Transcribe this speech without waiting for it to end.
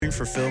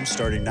registration for films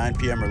starting 9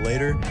 p.m. or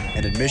later,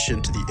 and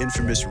admission to the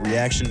infamous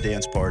Reaction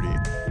Dance Party.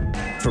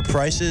 For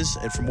prices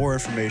and for more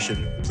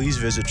information, please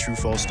visit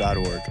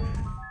truefalse.org.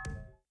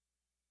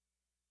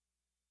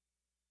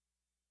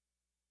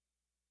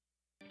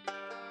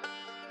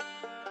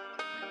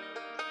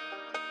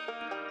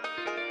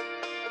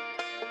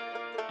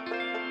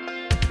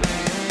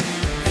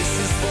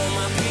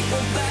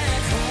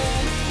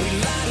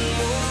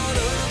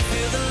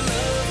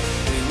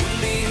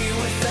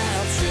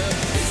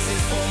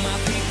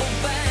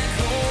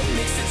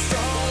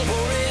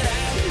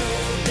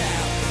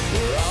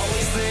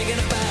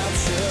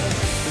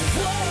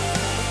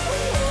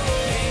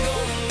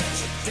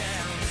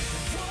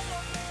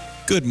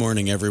 Good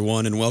morning,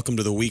 everyone, and welcome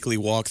to the weekly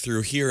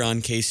walkthrough here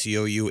on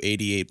KCOU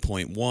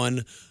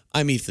 88.1.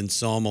 I'm Ethan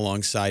Salm.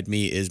 Alongside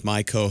me is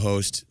my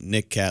co-host,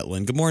 Nick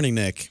Catlin. Good morning,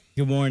 Nick.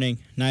 Good morning.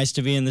 Nice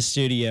to be in the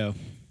studio.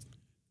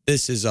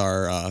 This is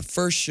our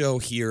first show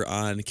here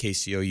on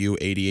KCOU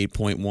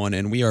 88.1,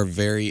 and we are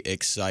very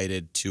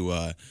excited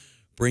to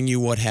bring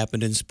you what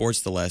happened in sports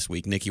the last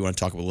week. Nick, you want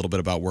to talk a little bit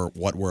about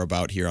what we're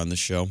about here on this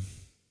show?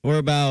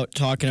 We're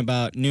talking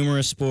about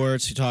numerous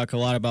sports. We talk a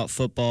lot about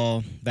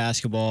football,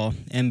 basketball,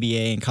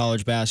 NBA, and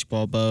college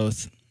basketball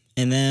both.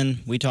 And then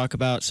we talk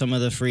about some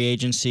of the free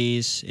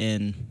agencies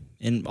in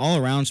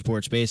all around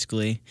sports,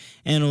 basically,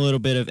 and a little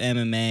bit of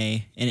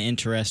MMA and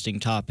interesting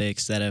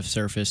topics that have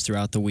surfaced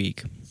throughout the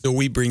week. So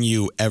we bring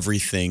you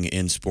everything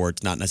in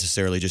sports, not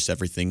necessarily just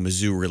everything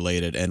Mizzou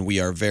related, and we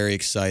are very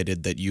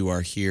excited that you are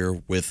here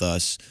with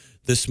us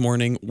this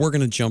morning. We're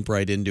going to jump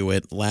right into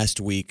it. Last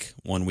week,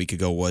 1 week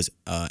ago, was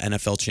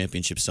NFL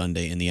Championship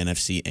Sunday in the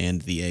NFC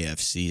and the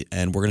AFC,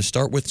 and we're going to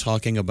start with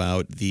talking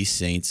about the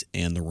Saints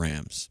and the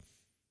Rams.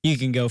 You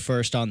can go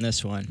first on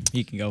this one.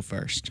 You can go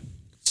first.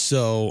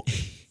 So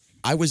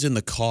I was in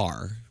the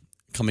car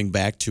coming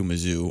back to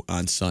Mizzou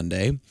on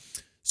Sunday,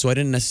 so I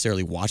didn't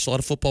necessarily watch a lot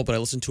of football, but I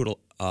listened to it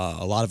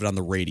a lot of it on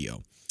the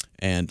radio.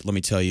 And let me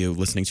tell you,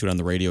 listening to it on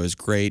the radio is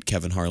great.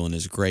 Kevin Harlan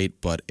is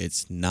great, but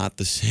it's not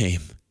the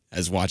same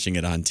as watching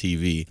it on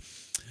TV.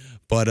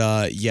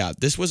 But, yeah,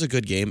 this was a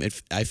good game.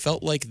 I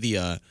felt like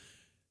the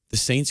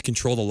Saints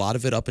controlled a lot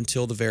of it up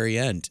until the very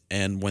end.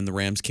 And when the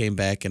Rams came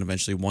back and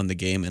eventually won the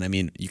game, and I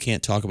mean, you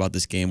can't talk about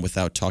this game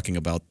without talking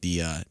about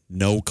the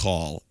no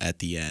call at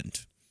the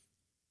end.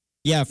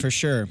 Yeah, for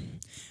sure.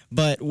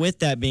 But with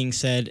that being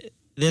said,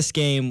 this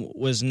game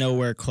was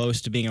nowhere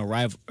close to being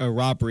a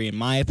robbery, in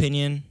my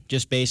opinion,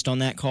 just based on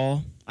that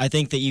call. I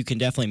think that you can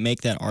definitely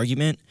make that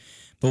argument.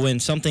 But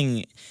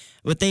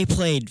But they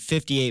played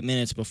 58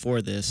 minutes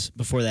before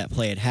that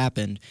play had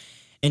happened.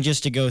 And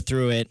just to go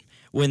through it,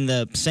 when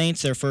the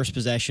Saints, their first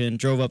possession,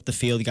 drove up the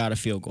field, got a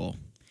field goal.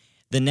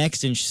 The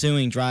next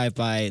ensuing drive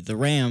by the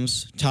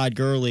Rams, Todd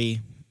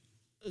Gurley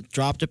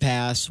dropped a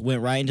pass,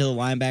 went right into the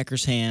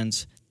linebacker's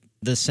hands.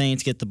 The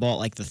Saints get the ball at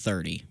like the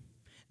 30.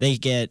 They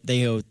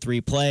go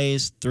 3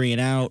 plays, 3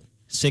 and out,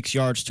 6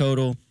 yards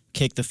total,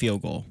 kick the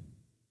field goal.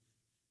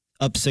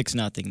 Up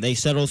 6-0. They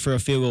settled for a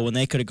field goal when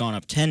they could have gone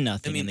up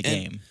 10-0 in the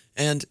game.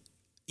 And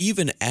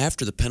even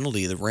after the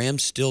penalty, the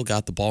Rams still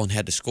got the ball and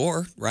had to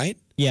score, right?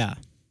 Yeah.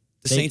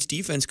 The Saints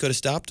defense could have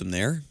stopped them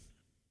there.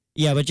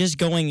 Yeah, but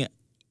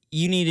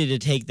you needed to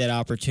take that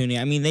opportunity.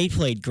 I mean, they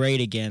played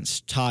great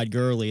against Todd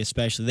Gurley,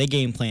 especially. They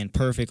game planned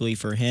perfectly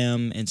for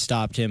him and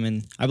stopped him,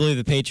 and I believe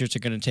the Patriots are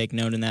going to take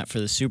note in that for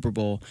the Super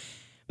Bowl.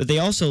 But they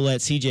also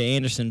let C.J.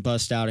 Anderson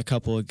bust out a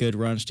couple of good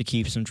runs to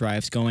keep some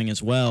drives going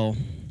as well.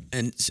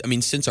 And, I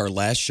mean, since our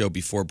last show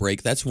before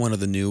break, that's one of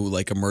the new,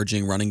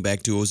 emerging running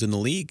back duos in the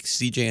league.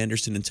 C.J.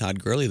 Anderson and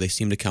Todd Gurley, they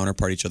seem to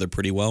counterpart each other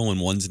pretty well. When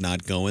one's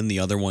not going, the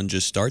other one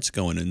just starts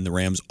going. And the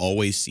Rams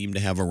always seem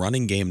to have a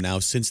running game now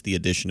since the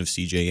addition of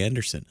C.J.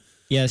 Anderson.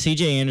 Yeah,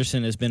 C.J.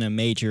 Anderson has been a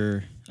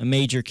major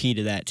key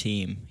to that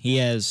team.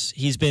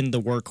 He's been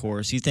the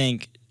workhorse.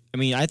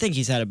 I think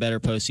he's had a better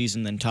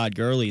postseason than Todd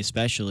Gurley,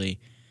 especially.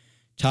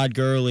 Todd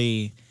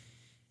Gurley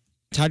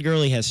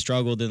has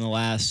struggled in the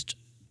last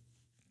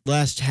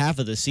half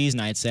of the season,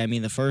 I'd say. I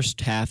mean, the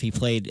first half he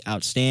played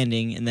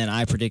outstanding, and then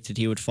I predicted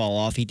he would fall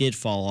off. He did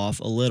fall off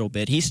a little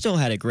bit. He still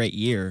had a great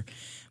year,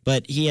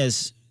 but he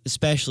has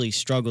especially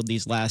struggled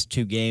these last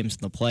 2 games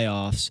in the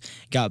playoffs.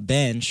 Got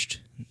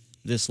benched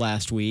this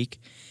last week.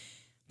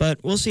 But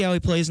we'll see how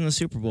he plays in the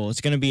Super Bowl. It's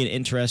going to be an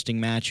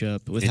interesting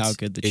matchup with how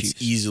good the Chiefs.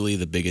 It's easily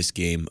the biggest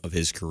game of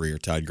his career,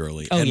 Todd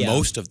Gurley. Oh, and yeah.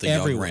 most of the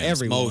young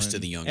Rams. Most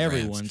of the young Rams.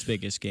 Everyone's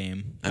biggest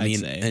game, I'd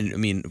say.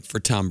 And for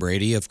Tom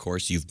Brady, of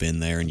course, you've been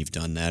there and you've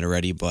done that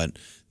already. But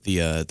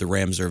the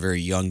Rams are a very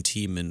young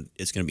team, and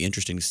it's going to be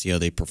interesting to see how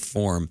they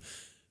perform.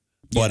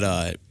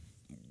 But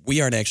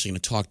we aren't actually going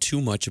to talk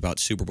too much about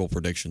Super Bowl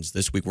predictions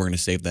this week. We're going to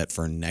save that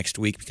for next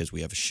week because we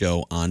have a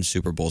show on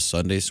Super Bowl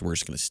Sunday. So we're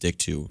just going to stick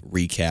to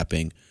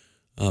recapping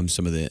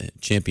some of the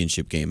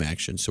championship game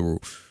action. So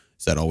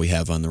is that all we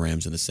have on the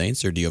Rams and the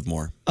Saints, or do you have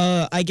more?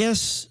 I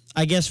guess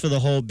for the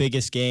whole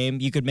biggest game,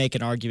 you could make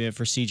an argument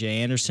for C.J.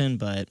 Anderson,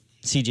 but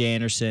C.J.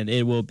 Anderson,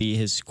 it will be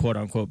his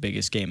quote-unquote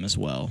biggest game as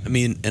well. I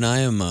mean, and I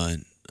am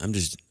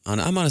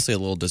I'm honestly a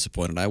little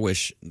disappointed. I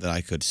wish that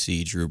I could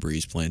see Drew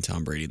Brees playing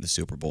Tom Brady in the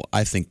Super Bowl.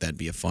 I think that'd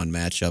be a fun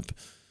matchup.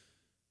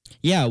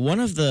 Yeah, one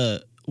of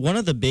the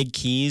big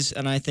keys,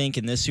 and I think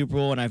in this Super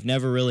Bowl, and I've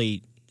never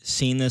really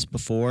seen this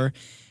before,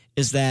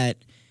 is that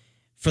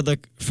for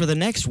the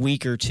next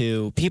week or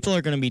two, people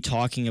are going to be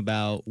talking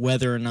about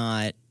whether or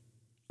not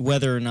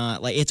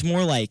like it's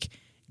more like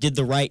is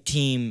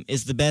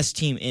the best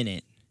team in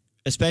it,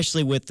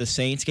 especially with the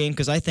Saints game,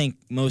 because I think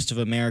most of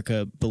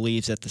America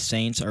believes that the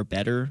Saints are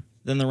better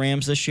than the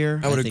Rams this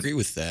year. I would agree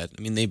with that.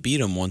 I mean, they beat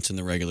them once in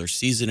the regular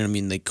season. I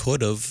mean, they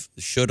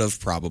should have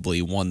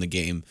probably won the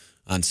game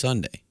on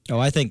Sunday. Oh,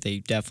 I think they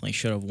definitely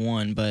should have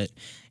won, but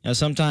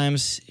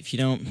sometimes if you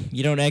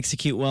don't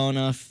execute well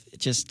enough, it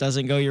just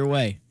doesn't go your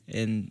way.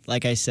 And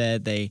like I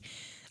said,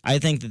 I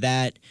think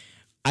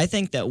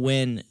that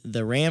when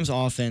the Rams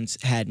offense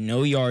had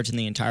no yards in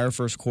the entire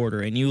first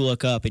quarter, and you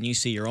look up and you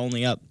see you're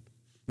only up,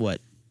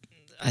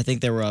 I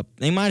think they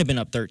might have been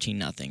up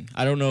 13-0.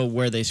 I don't know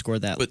where they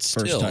scored that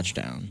first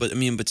touchdown.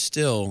 But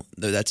still,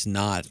 that's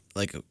not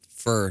like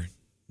for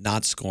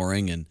not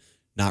scoring and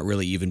not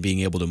really even being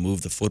able to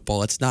move the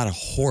football. That's not a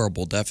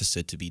horrible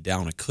deficit to be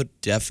down. It could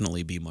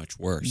definitely be much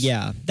worse.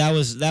 Yeah, that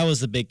was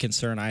the big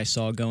concern I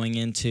saw going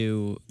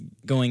into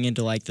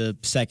like the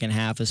second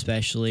half,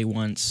 especially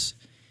once.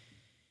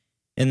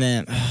 And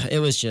then it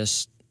was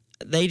just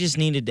they just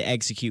needed to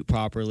execute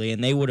properly,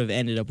 and they would have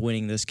ended up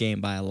winning this game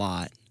by a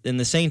lot. And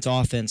the Saints'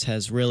 offense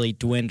has really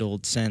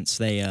dwindled since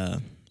they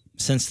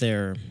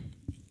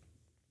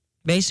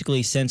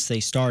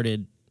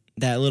started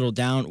that little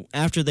down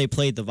after they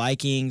played the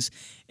Vikings,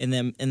 and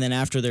then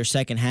after their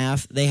second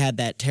half, they had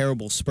that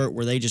terrible spurt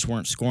where they just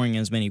weren't scoring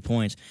as many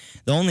points.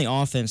 The only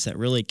offense that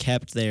really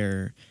kept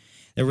their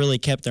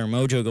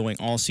mojo going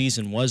all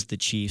season was the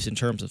Chiefs in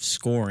terms of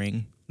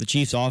scoring. The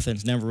Chiefs'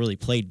 offense never really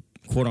played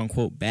quote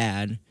unquote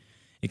bad,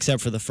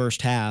 except for the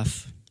first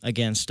half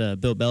against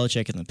Bill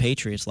Belichick and the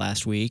Patriots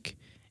last week.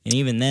 And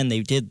even then,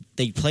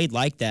 they played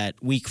like that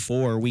week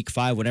 4, week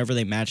 5, whenever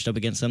they matched up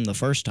against them the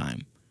first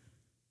time.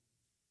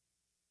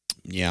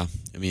 Yeah,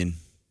 I mean,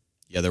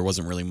 there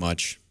wasn't really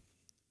much.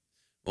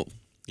 Well,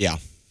 yeah.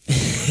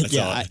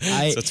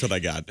 That's what I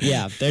got.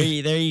 Yeah, there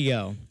you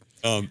go.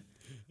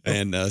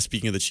 And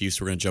speaking of the Chiefs,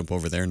 we're going to jump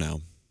over there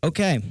now.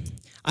 Okay.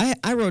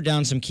 I wrote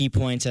down some key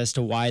points as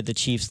to why the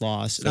Chiefs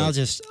lost, and I'll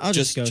just go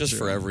through. Just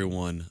for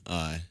everyone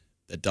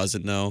that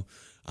doesn't know,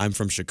 I'm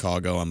from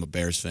Chicago. I'm a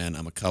Bears fan.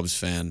 I'm a Cubs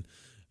fan.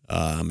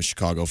 I'm a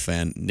Chicago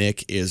fan.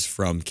 Nick is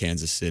from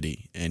Kansas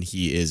City, and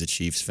he is a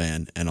Chiefs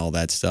fan and all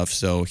that stuff.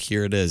 So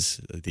here it is,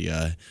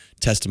 the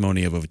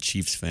testimony of a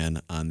Chiefs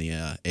fan on the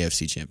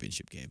AFC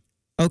Championship game.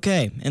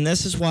 Okay, and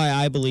this is why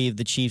I believe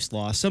the Chiefs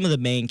lost. Some of the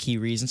main key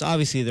reasons.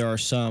 Obviously, there are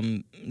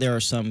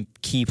some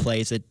key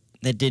plays that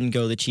didn't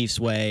go the Chiefs'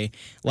 way,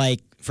 like,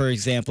 for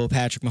example,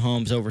 Patrick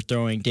Mahomes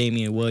overthrowing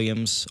Damian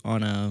Williams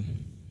on a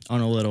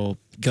little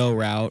go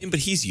route. But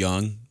he's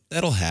young.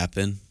 That'll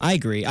happen. I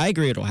agree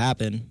it'll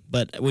happen.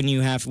 But when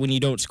you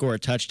don't score a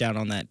touchdown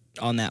on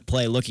that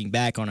play, looking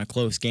back on a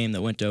close game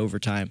that went to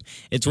overtime,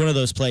 it's one of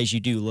those plays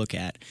you do look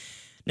at.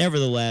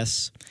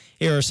 Nevertheless,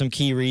 here are some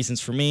key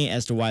reasons for me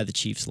as to why the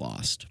Chiefs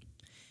lost.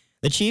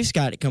 The Chiefs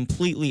got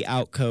completely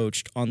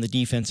outcoached on the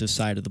defensive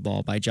side of the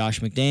ball by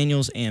Josh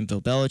McDaniels and Bill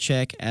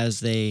Belichick,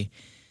 as it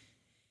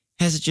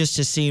just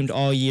has seemed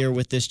all year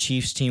with this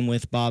Chiefs team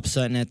with Bob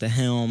Sutton at the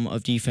helm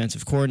of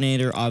defensive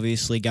coordinator.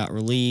 Obviously got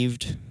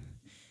relieved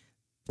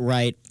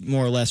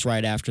more or less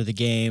right after the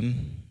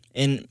game.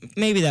 And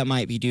maybe that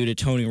might be due to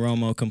Tony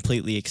Romo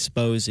completely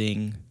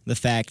exposing the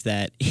fact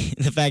that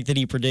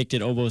he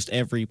predicted almost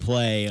every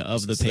play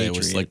of the Patriots. It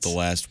was like the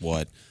last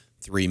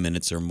 3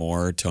 minutes or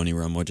more. Tony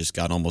Romo just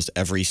got almost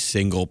every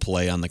single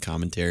play on the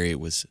commentary. It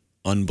was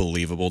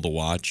unbelievable to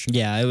watch.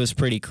 Yeah, it was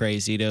pretty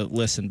crazy to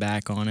listen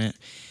back on it.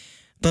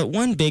 But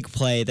one big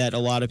play that a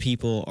lot of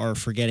people are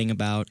forgetting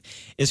about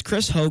is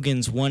Chris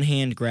Hogan's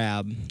one-hand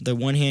grab, the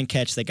one-hand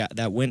catch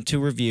that went to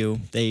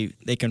review. They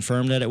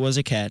confirmed that it was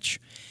a catch.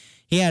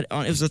 It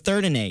was a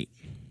 3rd and 8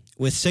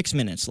 with 6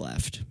 minutes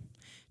left.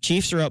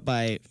 Chiefs are up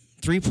by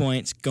 3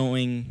 points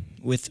going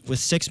with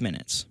 6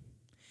 minutes.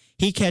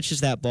 He catches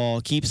that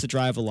ball, keeps the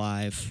drive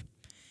alive.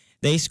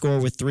 They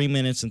score with 3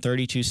 minutes and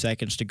 32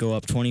 seconds to go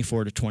up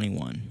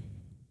 24-21.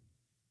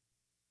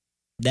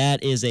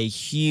 That is a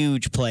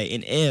huge play.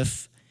 And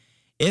if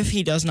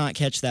he does not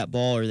catch that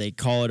ball, or they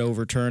call it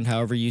overturned,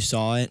 however you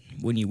saw it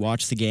when you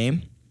watched the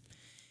game,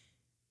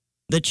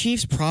 the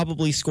Chiefs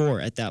probably score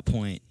at that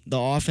point. The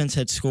offense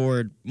had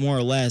scored more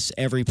or less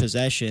every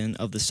possession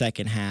of the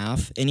second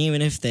half, and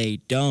even if they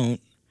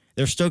don't,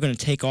 they're still going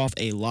to take off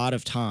a lot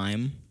of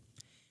time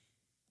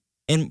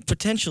and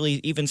potentially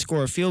even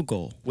score a field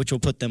goal, which will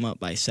put them up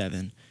by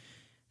 7.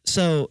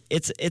 So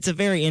it's a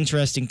very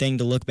interesting thing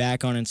to look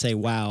back on and say,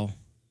 wow,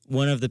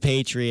 one of the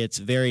Patriots'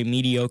 very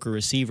mediocre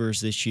receivers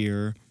this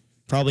year,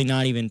 probably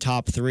not even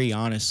top 3,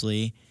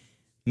 honestly,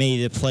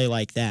 made a play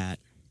like that.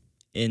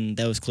 in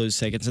those close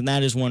seconds. And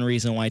that is one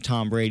reason why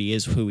Tom Brady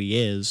is who he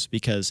is,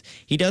 because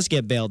he does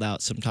get bailed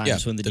out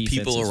sometimes when the defense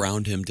people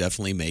around him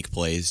definitely make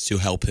plays to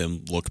help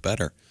him look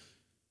better.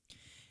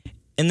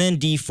 And then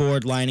D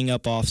Ford lining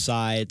up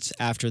offsides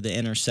after the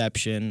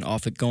interception,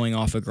 going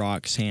off of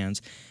Gronk's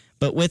hands.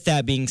 But with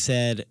that being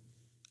said,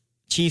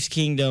 Chiefs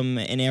Kingdom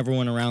and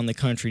everyone around the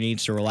country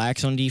needs to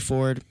relax on D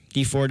Ford.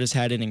 D Ford has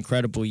had an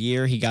incredible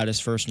year. He got his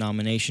first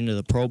nomination to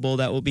the Pro Bowl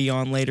that will be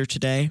on later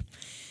today.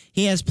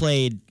 He has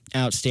played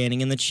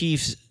outstanding, and the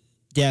Chiefs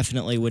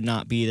definitely would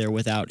not be there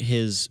without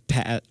his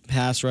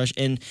pass rush,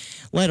 and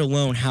let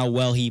alone how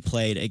well he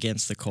played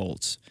against the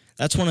Colts.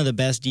 That's one of the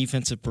best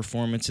defensive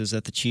performances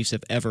that the Chiefs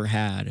have ever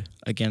had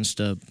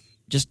against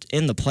just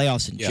in the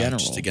playoffs in general.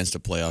 Just against a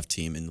playoff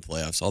team in the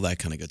playoffs, all that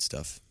kind of good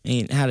stuff. I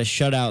mean, had a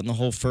shutout in the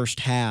whole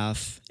first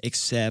half,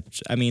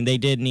 except, I mean, they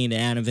did need an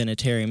Adam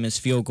Vinatieri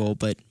missed field goal,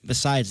 but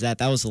besides that,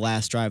 that was the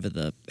last drive of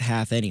the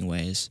half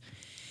anyways.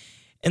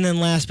 And then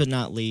last but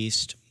not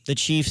least, the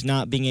Chiefs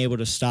not being able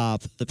to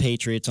stop the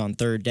Patriots on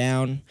third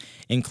down,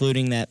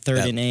 including that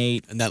 3rd and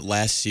 8. And that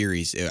last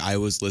series, I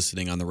was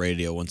listening on the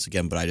radio once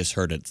again, but I just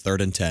heard it.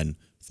 3rd and 10,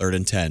 3rd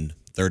and 10,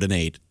 3rd and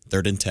 8,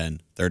 3rd and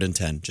 10, 3rd and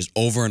 10. Just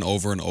over and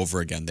over and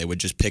over again. They would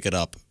just pick it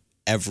up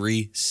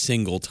every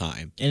single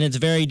time. And it's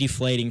very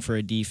deflating for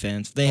a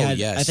defense. I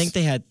Yes. think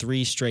they had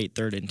 3 straight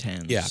 3rd and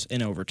 10s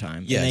in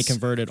overtime. Yes. And they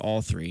converted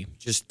all 3.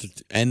 Just to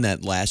end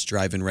that last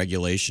drive in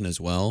regulation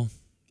as well.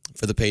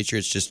 For the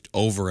Patriots, just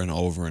over and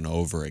over and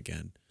over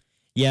again.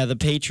 Yeah, the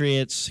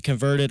Patriots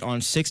converted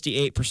on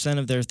 68%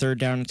 of their third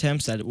down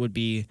attempts. That would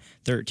be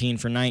 13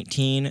 for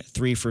 19,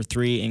 3 for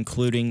 3,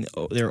 including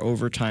their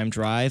overtime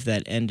drive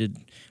that ended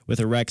with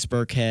a Rex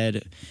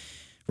Burkhead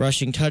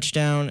rushing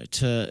touchdown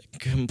to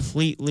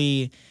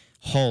completely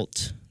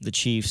halt the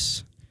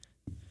Chiefs'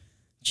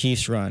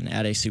 run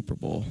at a Super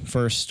Bowl.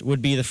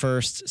 Would be the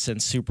first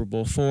since Super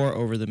Bowl IV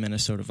over the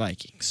Minnesota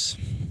Vikings.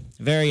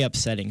 Very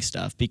upsetting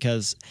stuff,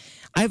 because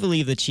I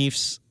believe the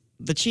Chiefs,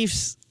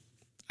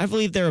 I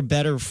believe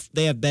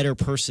they have better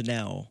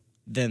personnel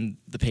than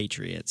the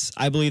Patriots.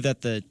 I believe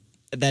that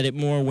it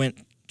more went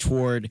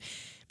toward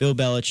Bill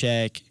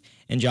Belichick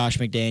and Josh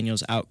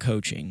McDaniels out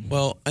coaching.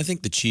 Well, I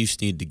think the Chiefs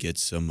need to get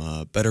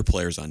some better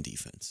players on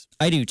defense.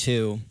 I do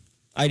too.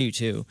 I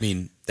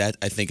mean, that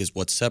I think is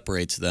what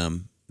separates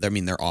them. I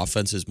mean, their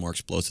offense is more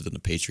explosive than the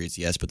Patriots,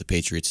 yes, but the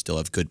Patriots still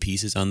have good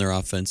pieces on their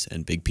offense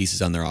and big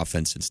pieces on their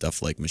offense and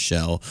stuff like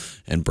Michelle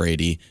and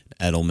Brady,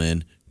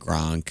 Edelman,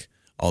 Gronk,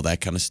 all that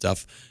kind of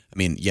stuff. I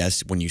mean,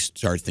 yes, when you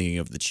start thinking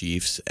of the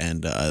Chiefs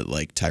and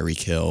like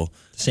Tyreek Hill,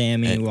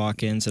 Sammy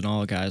Watkins and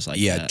all guys like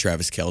that. Yeah,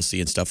 Travis Kelce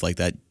and stuff like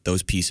that,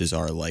 those pieces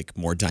are like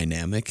more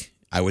dynamic,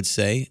 I would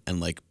say, and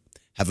like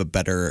have a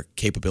better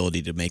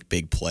capability to make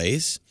big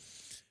plays.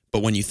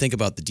 But when you think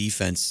about the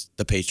defense,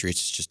 the Patriots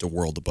is just a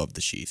world above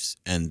the Chiefs,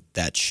 and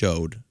that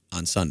showed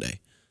on Sunday.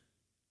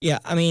 Yeah,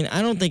 I mean,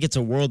 I don't think it's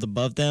a world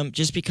above them,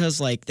 just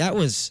because, like, I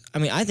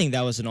think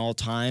that was an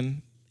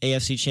all-time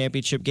AFC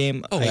Championship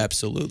game. Oh,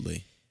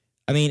 absolutely.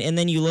 I mean, and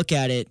then you look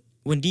at it,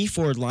 when D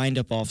Ford lined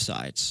up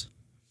offsides,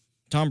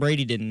 Tom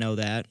Brady didn't know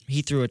that.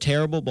 He threw a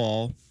terrible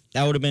ball.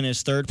 That would have been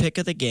his 3rd pick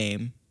of the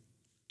game,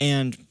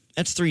 and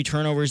that's 3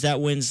 turnovers.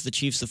 That wins the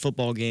Chiefs the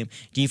football game.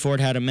 D Ford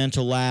had a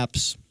mental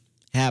lapse.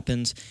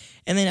 Happens.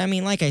 And then, I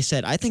mean, like I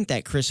said, I think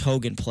that Chris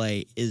Hogan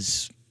play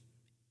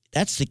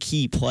that's the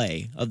key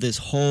play of this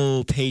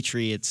whole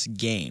Patriots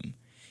game.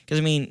 Because,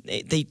 I mean,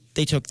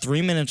 they took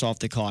 3 minutes off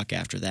the clock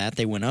after that.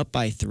 They went up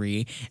by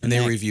 3. And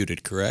they reviewed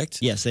it, correct?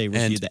 Yes, they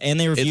reviewed that. And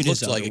they reviewed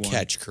his other one. It looked like a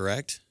catch,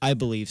 correct? I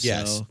believe so.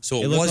 Yes. So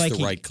it was like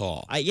the right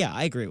call. I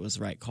agree it was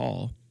the right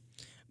call.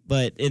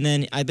 And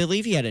then I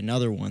believe he had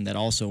another one that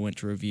also went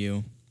to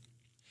review.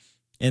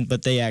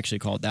 But they actually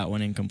called that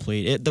one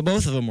incomplete.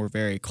 Both of them were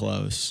very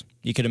close.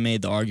 You could have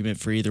made the argument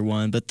for either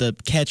one, but the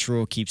catch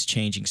rule keeps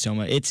changing so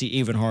much. It's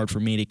even hard for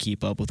me to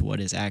keep up with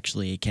what is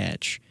actually a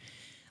catch.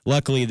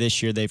 Luckily,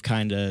 this year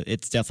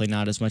it's definitely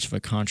not as much of a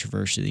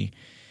controversy.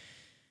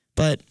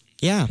 But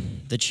yeah,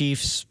 the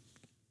Chiefs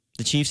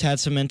had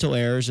some mental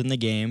errors in the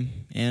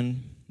game,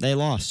 and they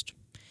lost.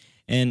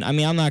 And I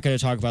mean, I'm not going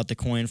to talk about the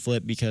coin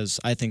flip, because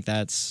I think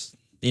that's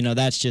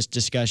just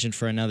discussion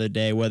for another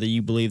day. Whether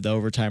you believe the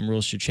overtime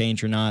rules should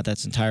change or not,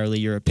 that's entirely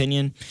your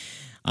opinion.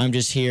 I'm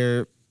just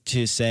here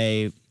to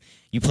say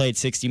you played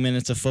 60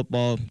 minutes of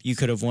football. You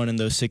could have won in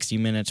those 60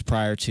 minutes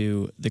prior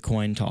to the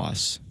coin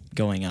toss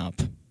going up.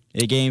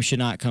 The game should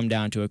not come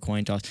down to a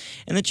coin toss.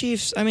 And the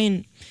Chiefs, I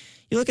mean,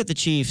 you look at the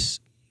Chiefs,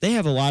 they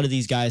have a lot of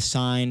these guys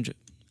signed.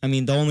 I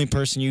mean, the only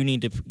person you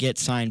need to get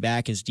signed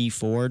back is D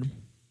Ford,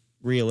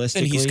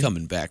 realistically. And he's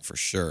coming back for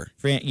sure.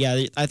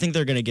 Yeah, I think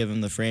they're going to give him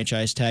the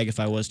franchise tag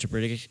if I was to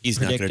predict. He's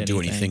not going to do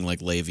anything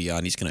like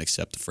Le'Veon. He's going to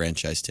accept the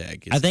franchise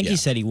tag. I think he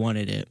said he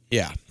wanted it.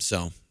 Yeah,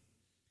 so...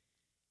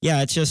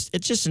 Yeah, it's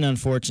just an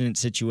unfortunate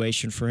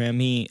situation for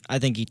him. I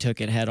think he took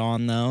it head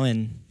on, though,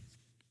 and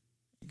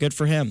good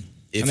for him.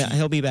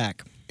 He'll be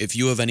back. If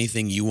you have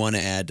anything you want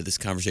to add to this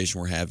conversation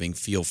we're having,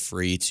 feel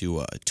free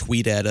to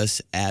tweet at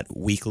us at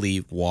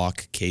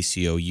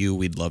WeeklyWalkKCOU.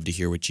 We'd love to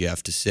hear what you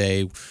have to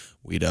say.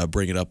 we'd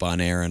bring it up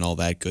on air and all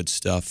that good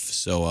stuff.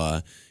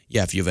 So,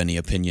 yeah, if you have any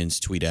opinions,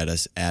 tweet at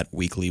us at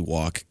Weekly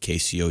Walk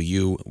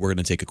KCOU. We're going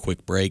to take a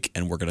quick break,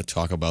 and we're going to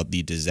talk about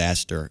the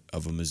disaster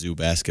of a Mizzou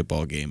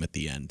basketball game at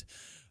the end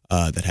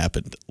that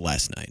happened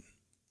last night.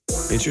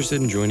 Interested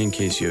in joining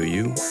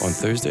KCOU? On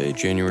Thursday,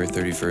 January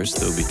 31st,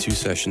 there will be 2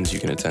 sessions you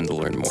can attend to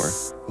learn more.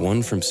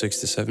 One from 6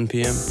 to 7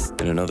 p.m.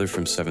 and another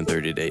from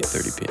 7:30 to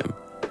 8:30 p.m.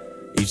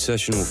 Each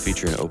session will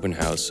feature an open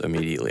house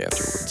immediately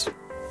afterwards.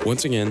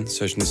 Once again,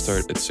 sessions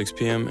start at 6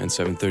 p.m. and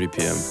 7:30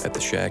 p.m. at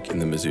the Shack in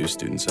the Mizzou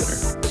Student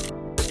Center.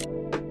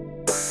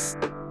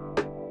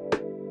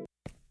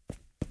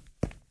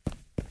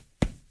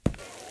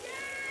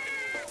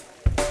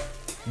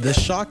 The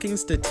shocking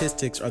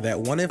statistics are that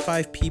 1 in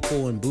 5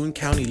 people in Boone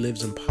County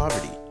lives in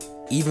poverty.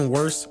 Even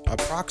worse,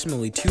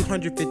 approximately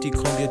 250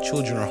 Columbia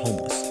children are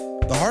homeless.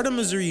 The Heart of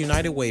Missouri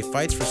United Way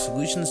fights for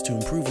solutions to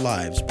improve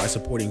lives by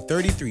supporting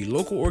 33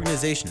 local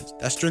organizations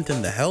that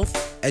strengthen the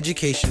health,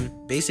 education,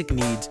 basic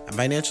needs, and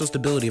financial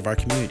stability of our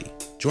community.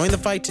 Join the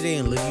fight today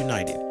and live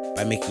united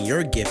by making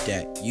your gift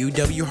at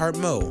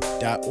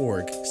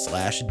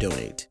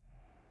uwheartmo.org/donate.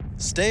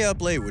 Stay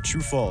up late with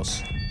True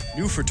False.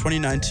 New for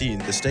 2019,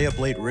 the Stay Up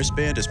Late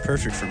wristband is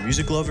perfect for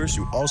music lovers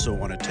who also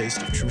want a taste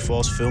of True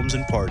False films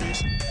and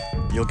parties.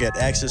 You'll get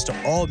access to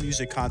all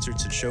music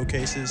concerts and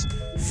showcases,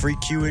 free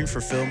queuing for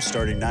films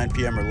starting 9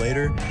 p.m. or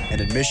later, and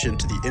admission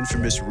to the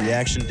infamous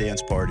Reaction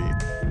Dance Party.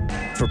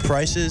 For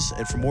prices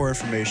and for more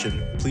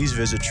information, please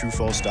visit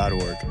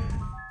truefalse.org.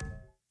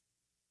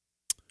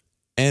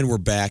 And we're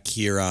back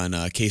here on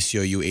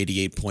KCOU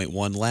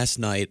 88.1. Last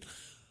night,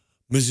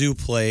 Mizzou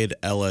played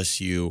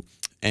LSU,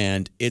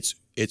 and it's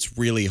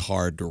really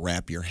hard to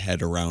wrap your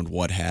head around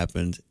what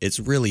happened. It's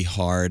really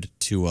hard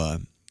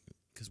to,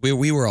 because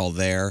we were all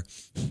there,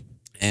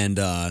 and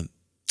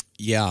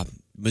yeah,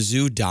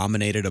 Mizzou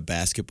dominated a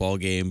basketball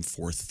game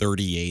for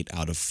 38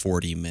 out of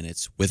 40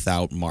 minutes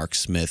without Mark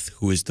Smith,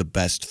 who is the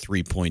best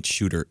three-point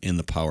shooter in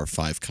the Power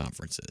 5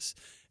 conferences.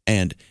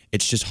 And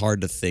it's just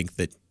hard to think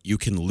that you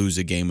can lose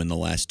a game in the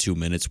last 2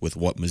 minutes with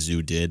what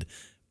Mizzou did,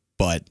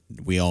 but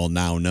we all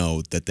now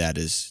know that that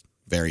is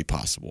very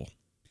possible.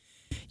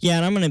 Yeah,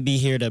 and I'm going to be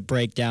here to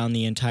break down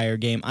the entire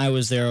game. I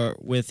was there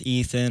with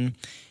Ethan,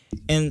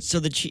 and so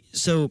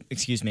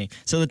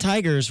the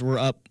Tigers were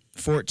up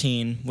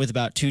 14 with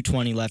about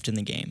 2:20 left in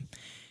the game.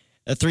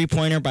 A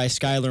three-pointer by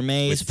Skylar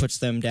Mays puts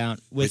them down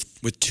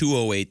with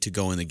 2:08 to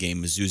go in the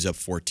game. Mizzou's up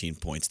 14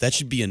 points. That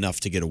should be enough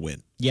to get a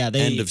win. Yeah,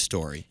 end of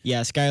story.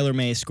 Yeah, Skylar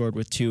Mays scored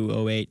with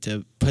 2:08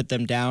 to put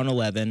them down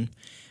 11.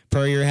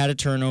 Puryear had a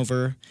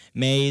turnover.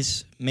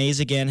 Mays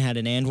again had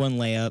an and one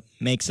layup.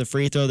 Makes a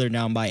free throw. They're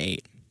down by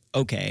 8.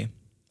 Okay,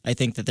 I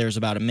think that there's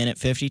about a minute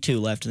 52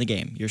 left in the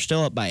game. You're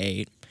still up by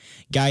 8.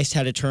 Geist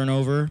had a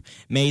turnover.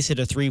 Mays hit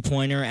a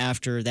three-pointer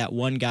after that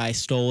one guy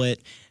stole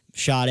it,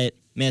 shot it,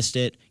 missed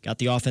it, got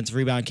the offensive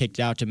rebound, kicked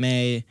it out to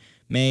Mays,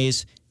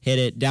 hit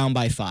it, down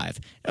by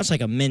 5. That's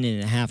like a minute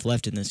and a half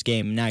left in this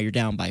game, and now you're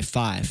down by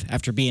 5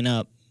 after being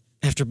up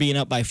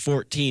by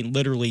 14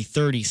 literally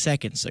 30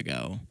 seconds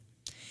ago.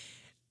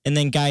 And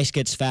then Geist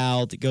gets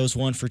fouled, goes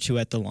 1 for 2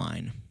 at the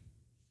line.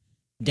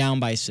 Down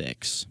by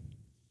 6.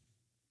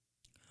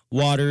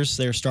 Waters,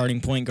 their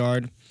starting point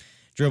guard,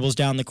 dribbles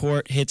down the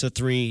court, hits a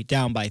 3,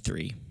 down by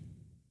 3.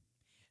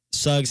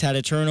 Suggs had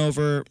a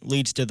turnover,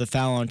 leads to the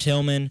foul on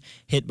Tillman,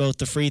 hit both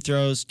the free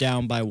throws,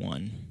 down by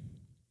 1.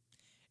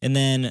 And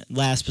then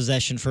last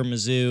realistic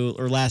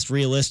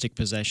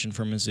possession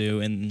for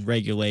Mizzou in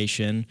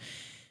regulation.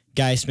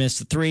 Geist missed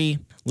the 3,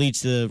 leads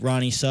to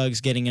Ronnie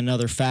Suggs getting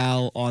another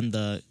foul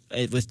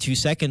with 2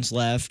 seconds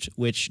left,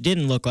 which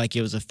didn't look like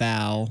it was a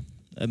foul.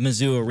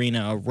 Mizzou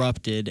Arena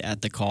erupted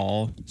at the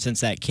call since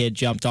that kid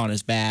jumped on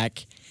his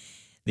back.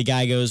 The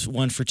guy goes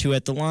 1 for 2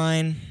 at the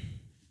line,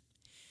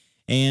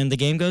 and the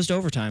game goes to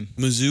overtime.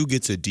 Mizzou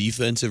gets a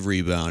defensive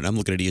rebound. I'm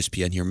looking at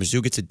ESPN here.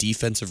 Mizzou gets a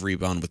defensive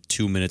rebound with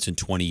 2 minutes and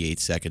 28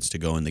 seconds to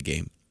go in the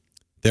game.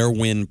 Their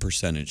win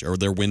percentage, or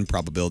their win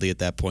probability at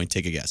that point,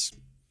 take a guess.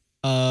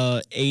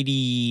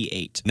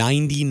 88.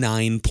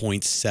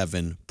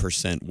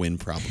 99.7% win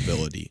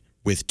probability.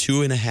 With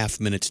 2.5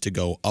 minutes to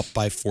go, up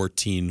by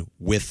 14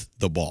 with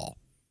the ball.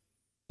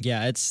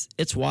 Yeah, it's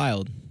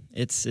wild.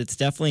 It's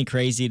definitely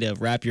crazy to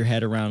wrap your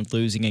head around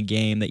losing a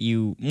game that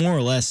you more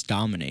or less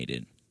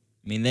dominated.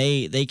 I mean,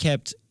 they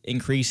kept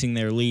increasing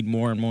their lead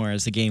more and more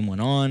as the game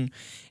went on.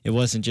 It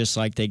wasn't just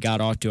like they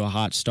got off to a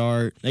hot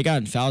start. They got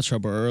in foul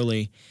trouble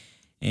early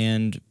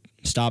and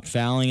stopped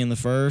fouling in the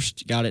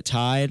first, got it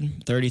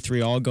tied, 33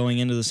 all going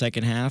into the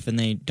second half, and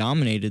they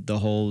dominated the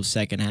whole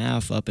second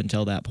half up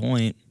until that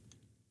point.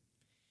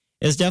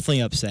 It was definitely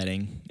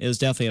upsetting.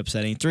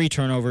 3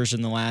 turnovers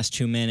in the last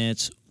 2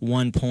 minutes,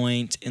 1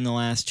 point in the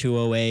last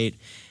 2:08,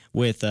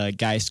 with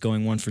Geist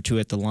going 1 for 2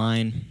 at the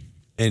line.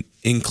 And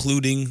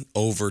including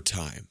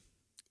overtime.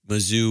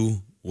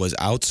 Mizzou was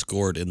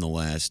outscored in the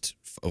last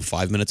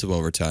 5 minutes of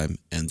overtime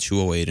and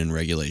 2:08 in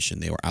regulation.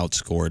 They were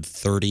outscored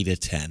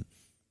 30-10.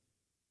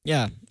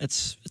 Yeah,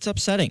 it's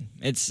upsetting.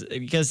 It's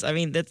because I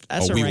mean that's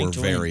a we were ranked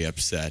win. very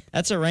upset.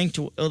 That's a ranked.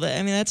 Well, I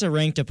mean that's a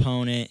ranked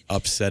opponent.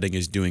 Upsetting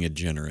is doing it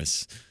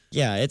generous.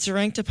 Yeah, it's a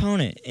ranked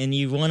opponent, and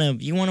you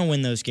wanna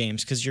win those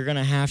games because you're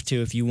gonna have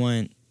to if you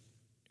want.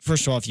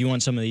 First of all, if you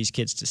want some of these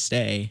kids to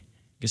stay,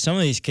 because some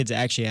of these kids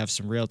actually have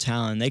some real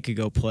talent, they could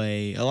go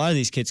play. A lot of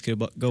these kids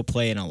could go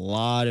play in a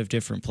lot of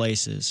different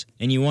places,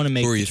 and you want to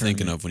make. Who are the you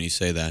thinking tournament. of when you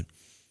say that?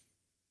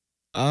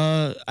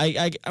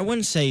 I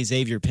wouldn't say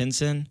Xavier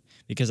Pinson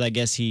because I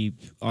guess he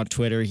on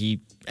Twitter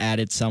he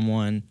added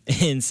someone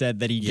and said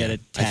that he'd get a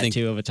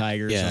tattoo of a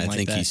tiger. Or something I think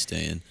like that. he's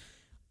staying.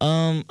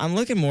 I'm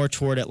looking more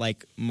toward it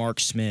like Mark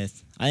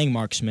Smith. I think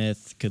Mark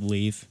Smith could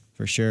leave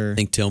for sure. I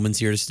think Tillman's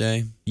here to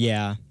stay.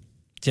 Yeah,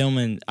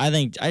 Tillman. I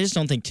just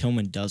don't think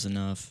Tillman does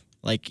enough.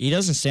 Like he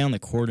doesn't stay on the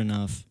court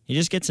enough. He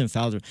just gets in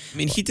fouls. I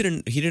mean, he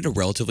did a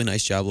relatively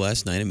nice job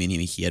last night. I mean,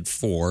 he had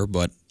 4,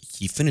 but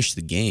he finished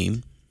the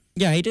game.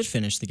 Yeah, he did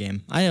finish the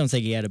game. I don't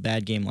think he had a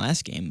bad game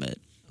last game, but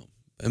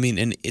I mean,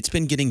 and it's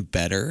been getting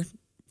better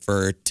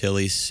for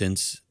Tilly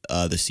since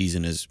the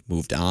season has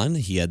moved on.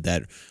 He had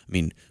that. I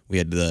mean, we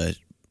had the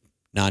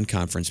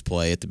non-conference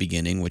play at the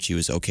beginning, which he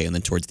was okay, and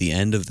then towards the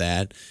end of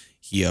that,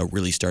 he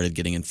really started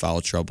getting in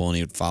foul trouble, and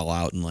he would foul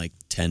out in like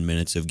 10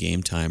 minutes of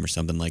game time or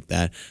something like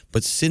that.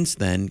 But since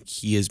then,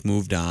 he has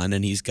moved on,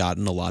 and he's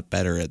gotten a lot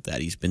better at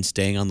that. He's been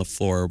staying on the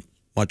floor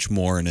much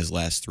more in his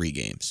last 3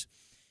 games.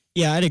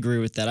 yeah, I'd agree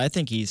with that. I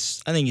think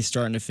he's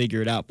starting to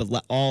figure it out.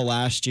 But all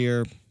last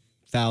year,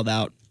 fouled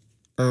out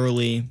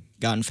early,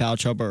 got in foul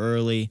trouble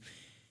early,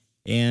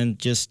 and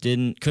just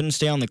couldn't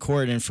stay on the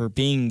court. And for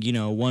being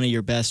one of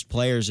your best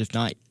players, if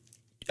not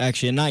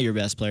actually not your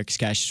best player, because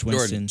Cassius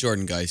Winston,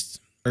 Jordan Geist.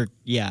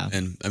 Yeah.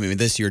 And, I mean,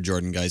 this year,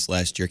 Jordan Geist.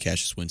 Last year,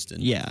 Cassius Winston.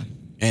 Yeah.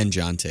 And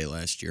Jonte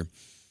last year.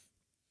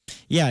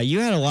 Yeah, you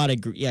had a lot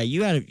of...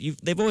 Yeah,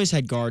 they've always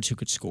had guards who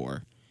could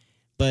score.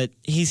 But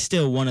he's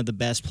still one of the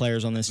best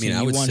players on this team.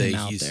 I would say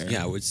there.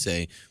 I would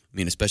say,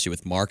 especially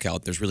with Mark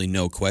out, there's really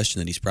no question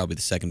that he's probably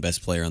the second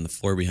best player on the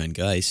floor behind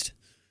Geist.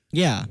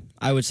 Yeah,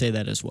 I would say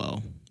that as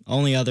well.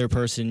 Only other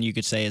person you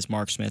could say is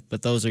Mark Smith,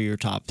 but those are your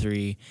top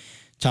three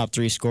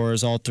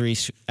scorers, all 3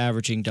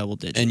 averaging double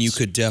digits. And you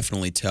could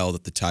definitely tell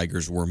that the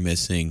Tigers were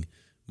missing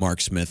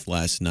Mark Smith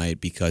last night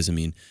because,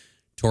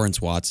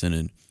 Torrance Watson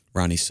and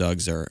Ronnie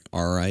Suggs are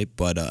all right,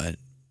 but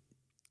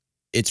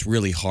it's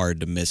really hard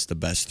to miss the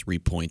best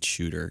 3-point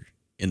shooter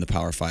in the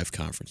Power 5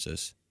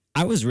 conferences.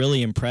 I was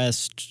really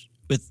impressed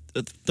with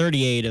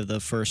 38 of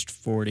the first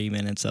 40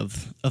 minutes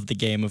of the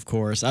game, of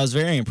course. I was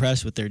very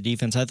impressed with their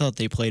defense. I thought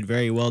they played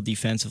very well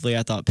defensively.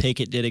 I thought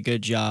Pickett did a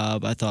good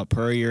job. I thought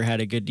Purrier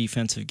had a good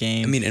defensive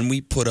game. And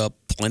we put up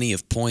plenty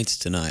of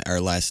points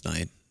last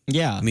night.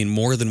 Yeah.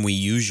 More than we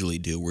usually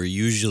do. We're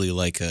usually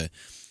like a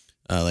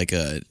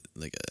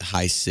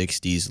high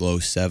 60s, low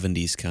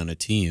 70s kind of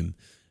team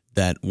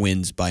that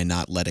wins by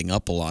not letting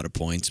up a lot of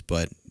points,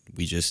 but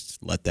we just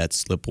let that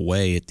slip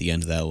away at the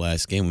end of that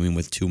last game.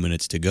 With 2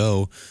 minutes to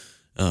go,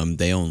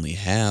 they only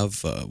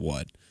have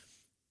what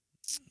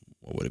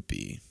would it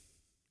be?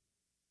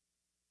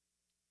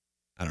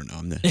 I don't know.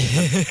 I'm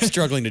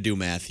struggling to do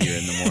math here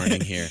in the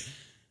morning here.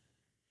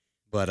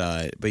 But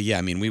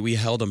yeah, we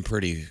held them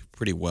pretty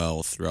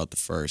well throughout the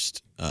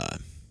first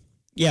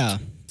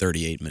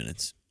 38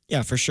 minutes.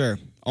 Yeah, for sure.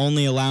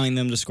 Only allowing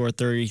them to score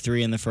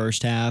 33 in the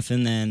first half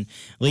and then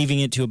leaving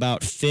it to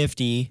about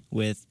 50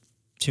 with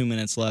 2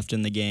 minutes left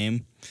in the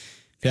game.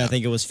 Yeah. I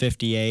think it was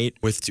 58.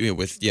 With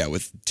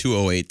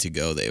 2:08 to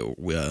go,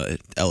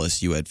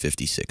 LSU had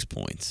 56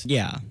 points.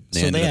 Yeah.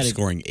 They ended up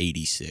scoring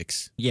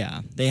 86.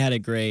 Yeah, they had a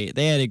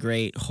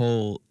great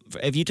whole.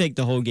 If you take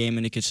the whole game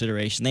into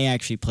consideration, they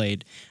actually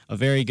played a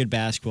very good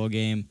basketball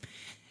game.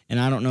 And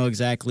I don't know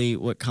exactly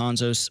what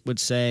Konzo would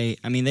say.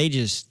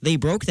 They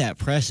broke that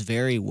press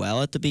very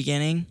well at the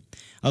beginning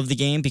of the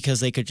game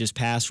because they could just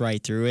pass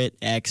right through it.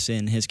 X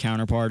and his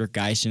counterpart, or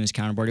Geist and his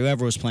counterpart,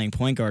 whoever was playing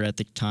point guard at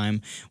the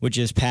time, would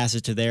just pass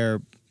it to their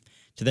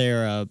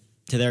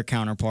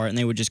counterpart, and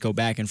they would just go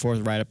back and forth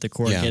right up the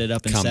court, get it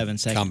up in 7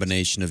 seconds.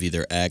 Combination of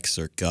either X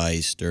or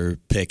Geist or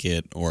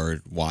Pickett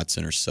or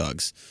Watson or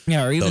Suggs.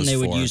 Yeah, or even they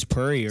would use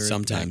Purrier.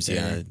 Sometimes,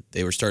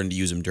 they were starting to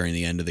use him during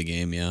the end of the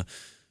game. Yeah.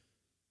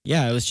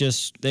 Yeah, it was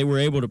just they were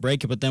able to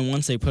break it, but then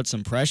once they put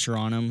some pressure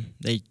on them,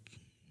 they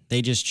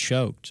just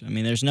choked.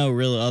 There's no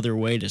real other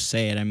way to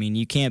say it.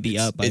 You can't be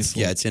up by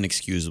 4. It's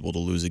inexcusable to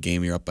lose a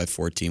game. You're up by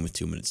 14 with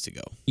 2 minutes to go.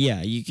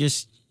 Yeah, you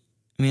just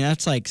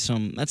that's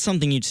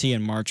something you'd see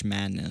in March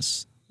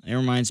Madness. It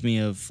reminds me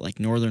of like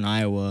Northern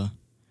Iowa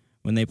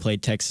when they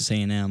played Texas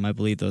A&M. I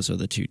believe those are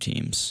the 2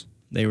 teams.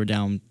 They were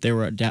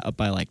up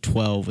by like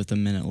 12 with a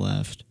minute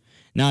left.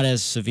 Not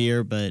as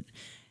severe, but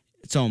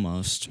it's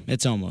almost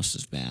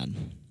as bad.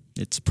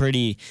 It's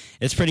pretty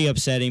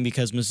upsetting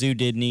because Mizzou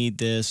did need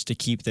this to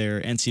keep their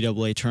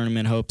NCAA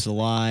tournament hopes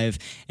alive,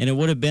 and it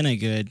would have been a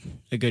good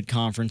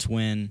conference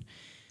win.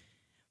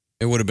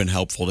 It would have been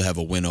helpful to have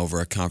a win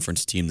over a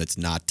conference team that's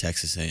not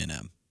Texas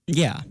A&M.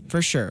 Yeah,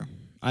 for sure.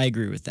 I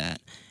agree with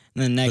that.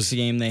 And the next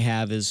game they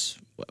have is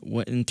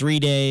in 3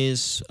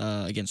 days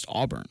against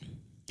Auburn.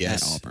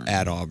 Yes,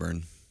 at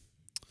Auburn.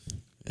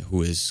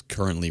 who is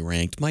currently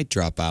ranked, might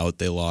drop out.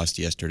 They lost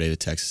yesterday to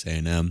Texas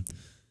A&M.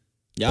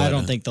 Yeah, But, I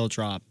don't think they'll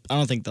drop. I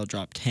don't think they'll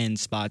drop 10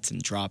 spots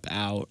and drop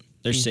out.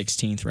 They're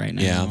 16th right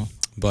now. Yeah,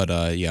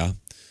 but yeah.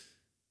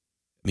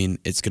 I mean,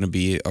 it's going to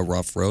be a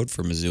rough road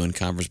for Mizzou in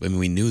conference. I mean,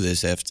 we knew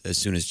this as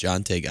soon as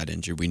Jonte got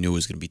injured. We knew it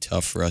was going to be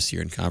tough for us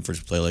here in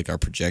conference play. Like, our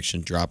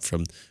projection dropped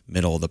from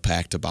middle of the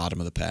pack to bottom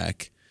of the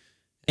pack.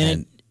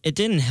 And it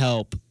didn't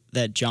help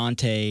that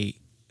Jonte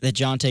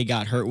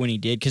got hurt when he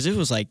did, because it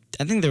was like,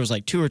 I think there was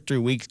like 2 or 3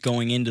 weeks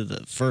going into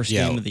the first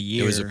game of the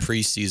year. It was a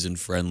preseason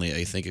friendly,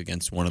 I think,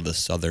 against one of the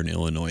Southern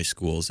Illinois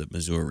schools at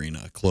Mizzou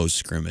Arena, a close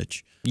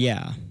scrimmage.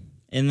 Yeah,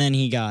 and then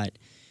he got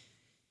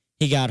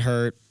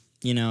hurt.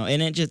 And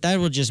that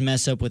will just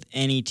mess up with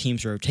any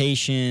team's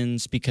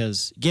rotations,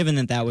 because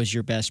given that was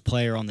your best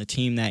player on the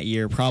team that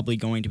year, probably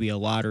going to be a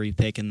lottery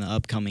pick in the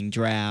upcoming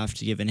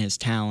draft, given his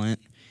talent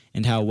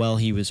and how well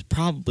he was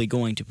probably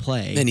going to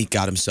play. And he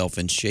got himself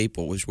in shape,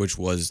 which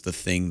was the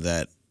thing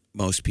that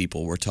most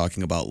people were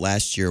talking about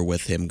last year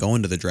with him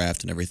going to the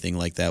draft and everything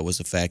like that, was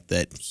the fact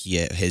that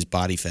his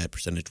body fat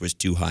percentage was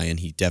too high,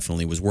 and he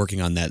definitely was working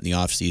on that in the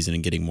offseason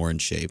and getting more in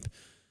shape.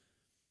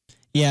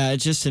 Yeah,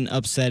 it's just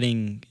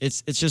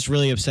it's just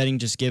really upsetting,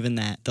 just given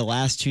that the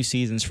last 2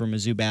 seasons for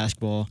Mizzou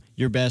basketball,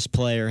 your best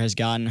player has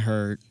gotten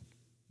hurt,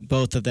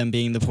 both of them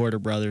being the Porter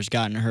brothers,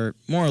 gotten hurt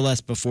more or less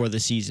before the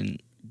season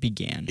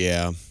began.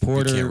 Yeah,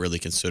 Porter, you can't really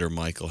consider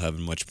Michael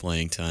having much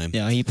playing time.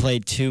 Yeah, he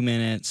played 2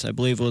 minutes. I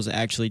believe it was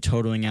actually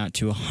totaling out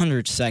to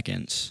 100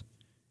 seconds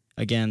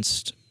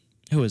against,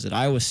 who was it,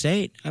 Iowa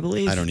State, I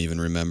believe? I don't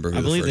even remember who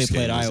I believe the first they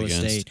played game was Iowa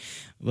against. State.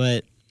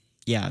 But,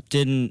 yeah,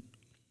 didn't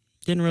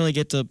really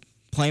get to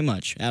play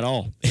much at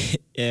all.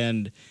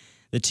 And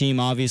the team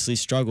obviously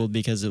struggled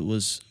because it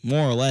was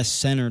more or less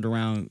centered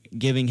around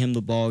giving him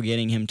the ball,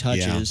 getting him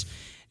touches. Yeah.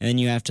 And then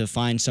you have to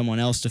find someone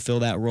else to fill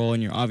that role,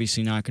 and you're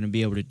obviously not going to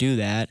be able to do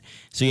that.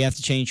 So you have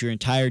to change your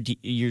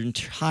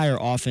entire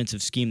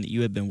offensive scheme that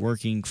you have been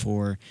working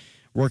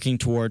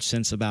towards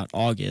since about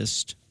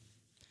August.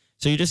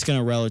 So you're just going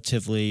to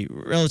relatively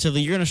you're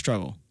going to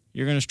struggle.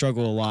 You're going to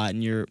struggle a lot,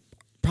 and you're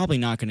probably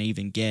not going to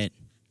even get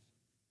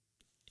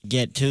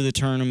to the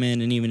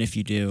tournament, and even if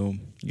you do,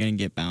 you're going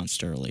to get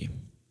bounced early.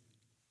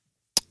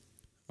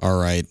 All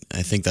right.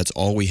 I think that's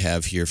all we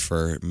have here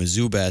for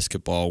Mizzou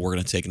basketball. We're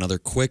going to take another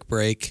quick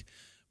break.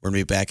 We're going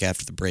to be back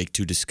after the break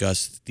to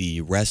discuss the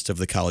rest of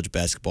the college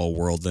basketball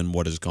world and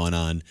what has gone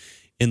on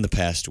in the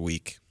past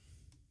week.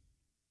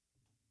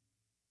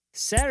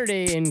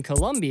 Saturday in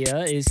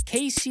Columbia is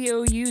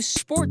KCOU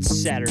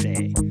Sports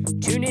Saturday.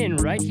 Tune in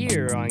right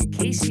here on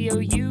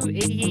KCOU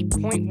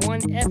 88.1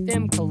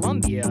 FM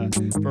Columbia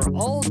for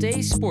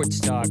all-day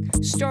sports talk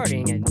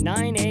starting at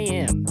 9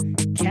 a.m.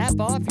 Cap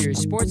off your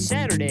Sports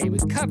Saturday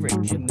with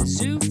coverage of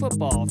Mizzou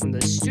football from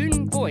the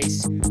student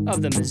voice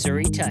of the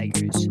Missouri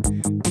Tigers.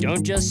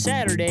 Don't just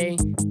Saturday,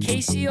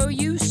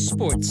 KCOU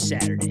Sports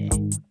Saturday.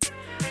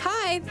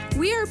 Hi,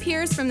 we are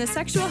peers from the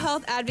Sexual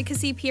Health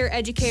Advocacy Peer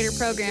Educator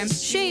Program,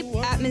 SHAPE,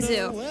 at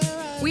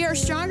Mizzou. We are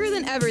stronger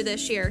than ever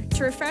this year.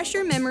 To refresh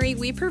your memory,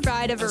 we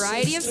provide a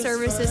variety of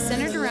services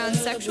centered around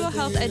sexual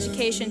health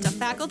education to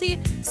faculty,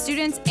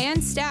 students,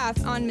 and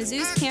staff on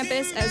Mizzou's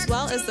campus as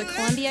well as the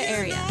Columbia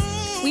area.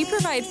 We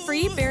provide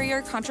free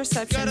barrier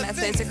contraception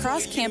methods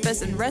across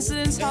campus in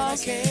residence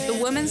halls, the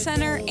Women's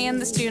Center, and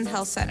the Student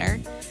Health Center.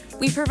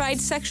 We provide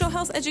sexual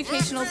health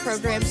educational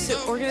programs to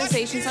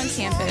organizations on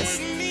campus.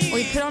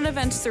 We put on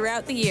events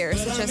throughout the year,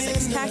 such as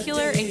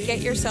Sextacular and Get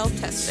Yourself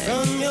Tested.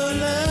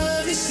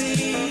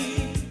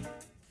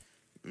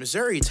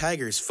 Missouri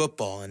Tigers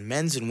football and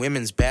men's and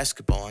women's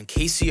basketball on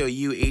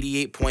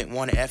KCOU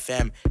 88.1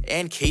 FM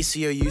and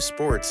KCOU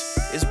Sports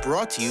is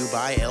brought to you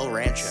by El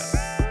Rancho.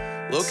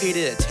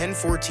 Located at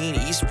 1014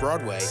 East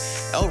Broadway,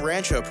 El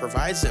Rancho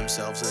prides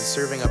themselves in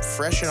serving up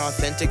fresh and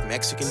authentic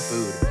Mexican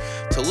food.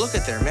 To look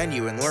at their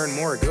menu and learn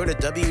more, go to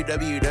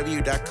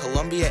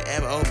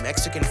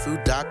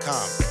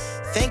www.columbiamomexicanfood.com.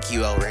 Thank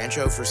you, El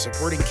Rancho, for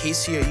supporting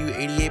KCOU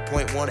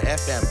 88.1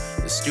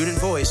 FM, the student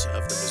voice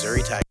of the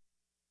Missouri Tigers.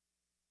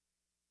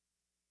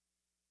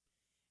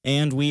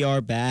 And we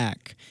are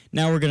back.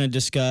 Now we're going to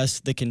discuss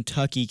the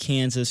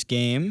Kentucky-Kansas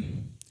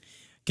game.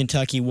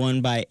 Kentucky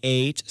won by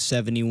 8,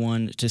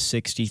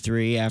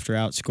 71-63, after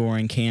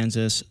outscoring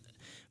Kansas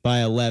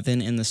by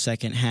 11 in the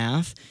second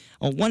half.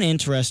 One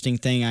interesting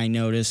thing I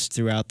noticed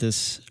throughout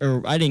this,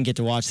 or I didn't get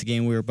to watch the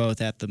game, we were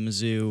both at the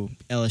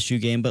Mizzou-LSU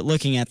game, but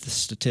looking at the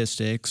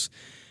statistics,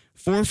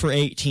 4 for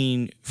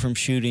 18 from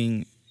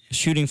shooting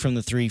from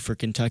the three for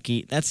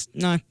Kentucky. That's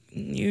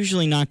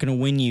usually not going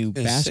to win you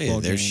basketball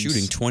games. They're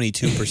shooting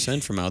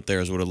 22% from out there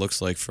is what it looks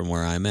like from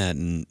where I'm at,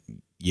 and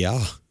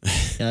yeah,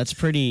 that's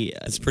pretty.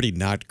 It's pretty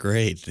not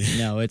great.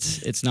 No,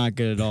 it's not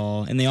good at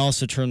all. And they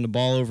also turned the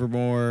ball over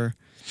more.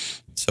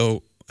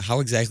 So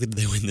how exactly did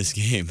they win this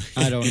game?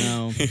 I don't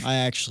know.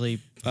 I'm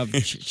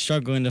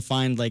struggling to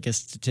find like a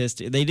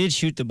statistic. They did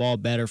shoot the ball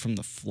better from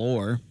the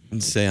floor.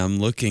 And say I'm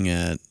looking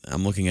at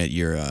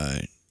your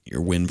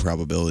win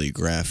probability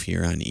graph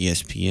here on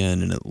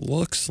ESPN, and it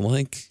looks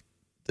like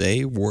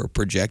they were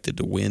projected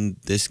to win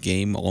this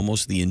game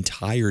almost the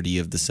entirety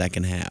of the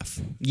second half.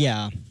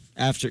 Yeah,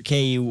 after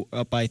KU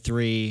up by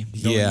 3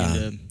 going Yeah.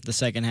 into the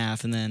second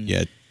half, and then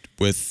Yeah,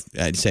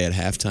 I'd say at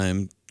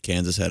halftime,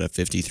 Kansas had a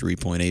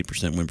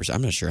 53.8% win percent.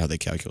 I'm not sure how they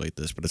calculate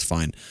this, but it's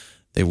fine.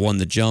 They won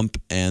the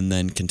jump, and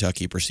then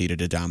Kentucky proceeded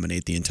to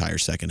dominate the entire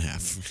second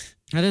half.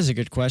 that is a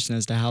good question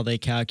as to how they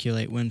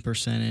calculate win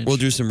percentage. We'll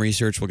do some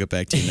research. We'll get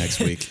back to you next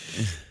week.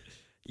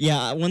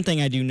 Yeah, one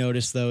thing I do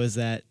notice, though, is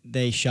that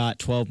they shot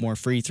 12 more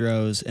free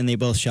throws, and they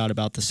both shot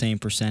about the same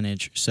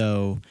percentage.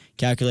 So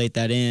calculate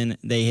that in.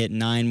 They hit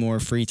 9 more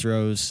free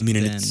throws. I mean,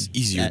 and than it's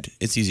easier. that-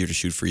 It's easier to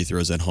shoot free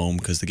throws at home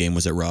because the game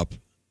was at Rupp.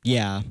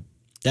 Yeah,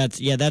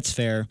 that's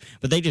fair.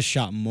 But they just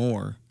shot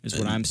more, is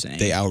what I'm saying.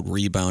 They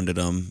out-rebounded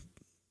them,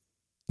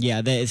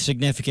 Yeah, they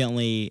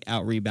significantly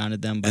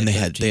out-rebounded them by and they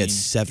 13. had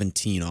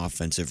 17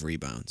 offensive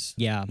rebounds.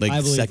 Yeah, Like I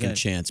believe second that.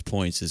 chance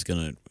points is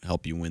going to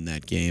help you win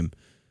that game.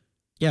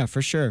 Yeah,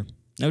 for sure.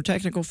 No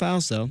technical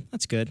fouls, though.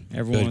 That's good.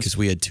 Everyone Good, was because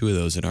we had 2 of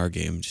those in our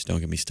game. Just don't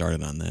get me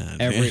started on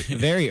that.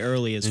 very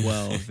early as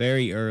well.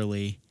 Very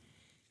early.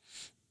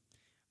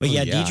 But Oh,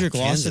 yeah, Dedrick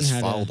Lawson Kansas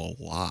had fouled a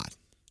lot.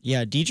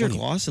 Yeah, Dedrick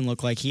Lawson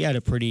looked like he had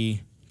a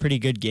pretty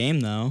good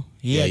game, though.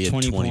 He Yeah, had he had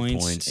 20 20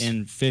 points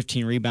and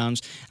 15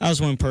 rebounds. That was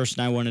one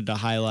person I wanted to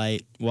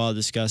highlight while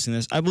discussing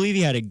this. I believe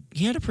he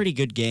had a pretty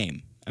good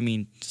game. I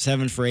mean,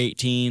 7 for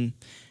 18.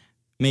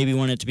 Maybe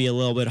want it to be a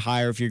little bit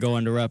higher if you're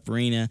going to Rupp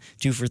Arena.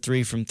 2 for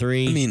 3 from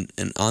 3. I mean,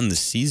 and on the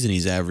season,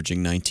 he's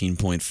averaging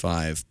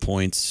 19.5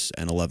 points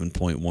and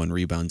 11.1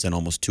 rebounds and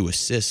almost 2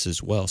 assists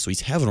as well. So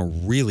he's having a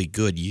really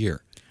good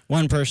year.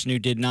 One person who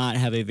did not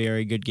have a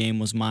very good game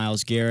was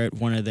Myles Garrett,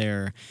 one of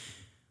their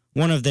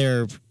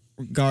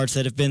guards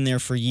that have been there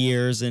for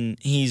years, and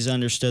he's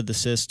understood the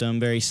system,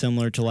 very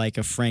similar to like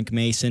a Frank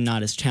Mason,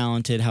 not as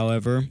talented,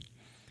 however.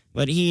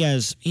 But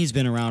he's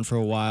been around for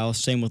a while.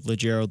 Same with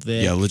LeGerald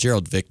Vick. Yeah,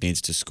 LeGerald Vick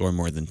needs to score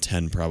more than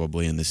 10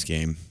 probably in this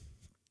game.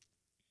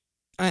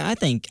 I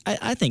think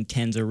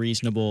 10's a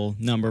reasonable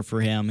number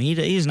for him.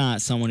 He's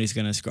not someone who's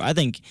going to score. I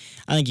think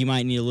you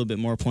might need a little bit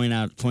more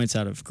points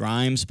out of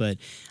Grimes, but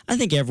I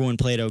think everyone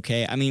played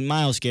okay. I mean,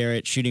 Myles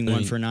Garrett shooting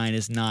 1 for 9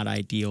 is not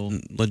ideal.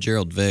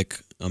 LeGerald Vick,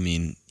 I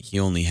mean, he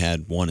only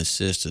had 1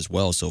 assist as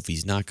well, so if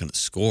he's not going to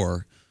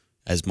score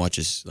as much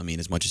as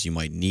you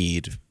might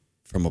need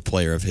from a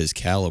player of his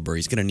caliber,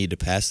 he's going to need to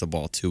pass the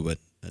ball too, but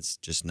that's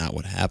just not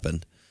what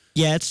happened.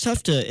 Yeah, it's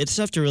tough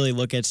to really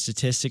look at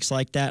statistics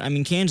like that. I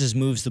mean, Kansas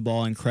moves the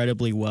ball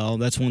incredibly well.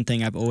 That's one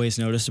thing I've always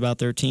noticed about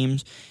their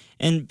teams.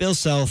 And Bill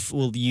Self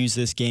will use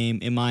this game,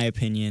 in my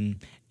opinion,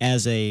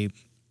 as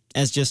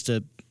just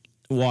a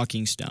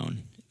walking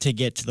stone to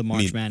get to the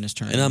March Madness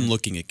tournament. And I'm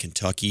looking at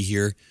Kentucky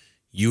here.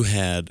 You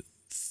had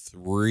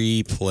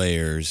 3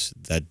 players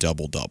that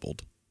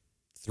double-doubled.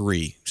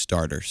 3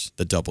 starters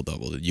that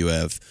double-doubled. You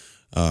have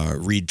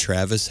Reed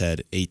Travis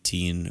had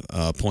 18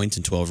 points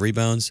and 12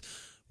 rebounds.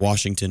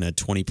 Washington had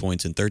 20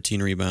 points and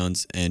 13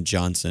 rebounds, and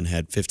Johnson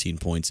had 15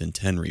 points and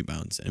 10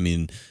 rebounds. I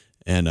mean,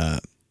 and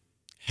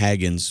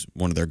Haggins,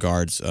 one of their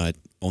guards,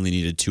 only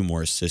needed 2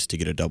 more assists to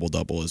get a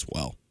double-double as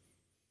well.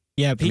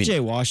 Yeah,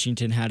 P.J.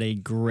 Washington had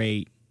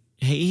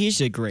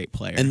he's a great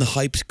player. And the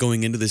hype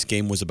going into this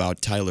game was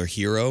about Tyler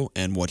Hero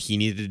and what he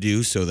needed to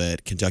do so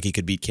that Kentucky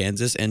could beat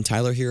Kansas. And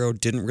Tyler Hero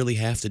didn't really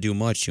have to do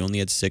much. He only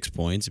had 6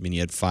 points. I mean, he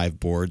had 5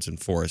 boards and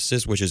 4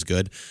 assists, which is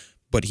good.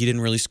 But he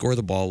didn't really score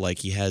the ball like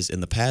he has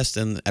in the past,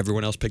 and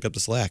everyone else picked up the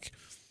slack.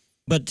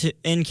 But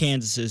in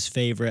Kansas's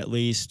favor, at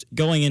least,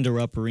 going into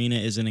Rupp Arena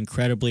is an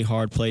incredibly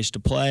hard place to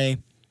play.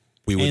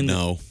 We would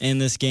know. And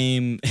this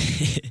game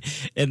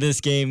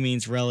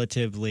means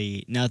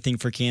relatively nothing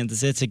for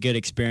Kansas. It's a good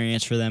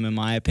experience for them, in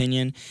my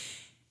opinion.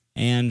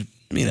 And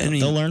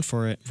they'll learn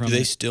from it. Do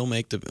they still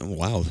make the...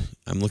 Wow,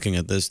 I'm looking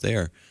at this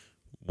there.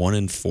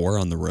 1-4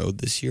 on the road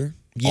this year.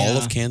 Yeah. All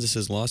of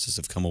Kansas's losses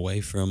have come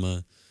away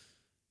from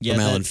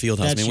Allen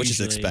Fieldhouse, which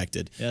is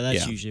expected. Yeah,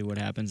 that's usually what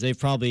happens. They've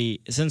probably,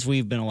 since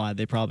we've been alive,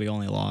 they probably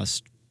only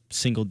lost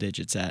single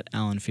digits at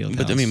Allen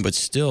Fieldhouse. But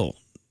still,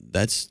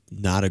 that's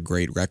not a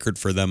great record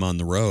for them on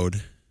the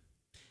road.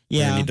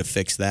 Yeah, they need to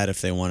fix that if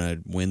they want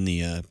to win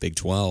the Big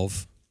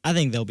 12. I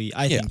think they'll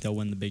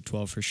win the Big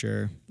 12 for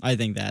sure. I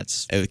think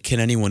that's... Can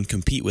anyone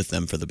compete with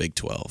them for the Big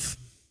 12?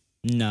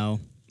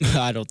 No.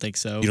 I don't think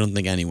so. You don't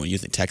think anyone? You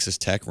think Texas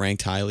Tech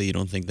ranked highly? You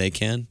don't think they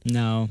can?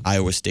 No.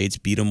 Iowa State's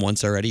beat them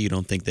once already. You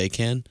don't think they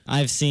can?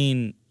 I've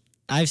seen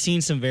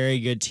some very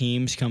good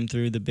teams come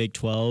through the Big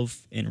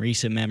 12 in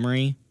recent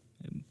memory.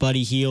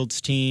 Buddy Hield's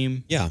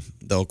team. Yeah,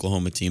 the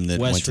Oklahoma team that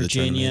West went to the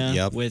Virginia tournament.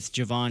 Yep. with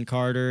Javon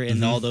Carter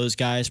and all those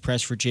guys.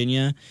 Press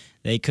Virginia,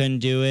 they couldn't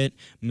do it.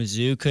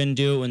 Mizzou couldn't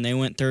do it when they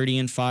went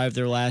 30-5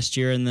 their last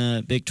year in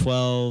the Big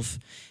 12.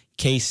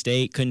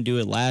 K-State couldn't do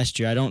it last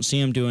year. I don't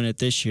see them doing it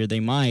this year. They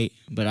might,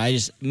 but I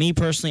just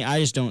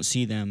don't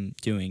see them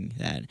doing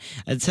that.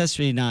 It's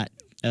especially not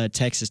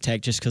Texas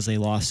Tech just because they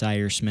lost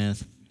Zaire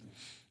Smith.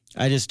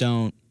 I just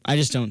don't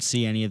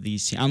see any of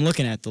these. I'm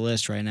looking at the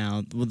list right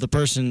now.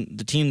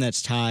 The team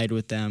that's tied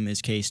with them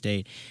is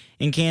K-State.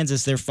 in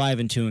Kansas, they're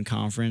 5-2 in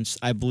conference.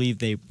 I believe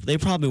they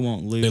probably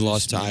won't lose. They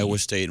lost to many. Iowa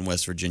State and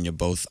West Virginia,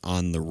 both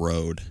on the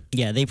road.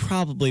 Yeah, they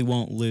probably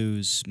won't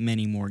lose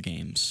many more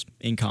games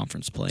in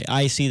conference play.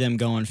 I see them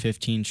going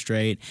 15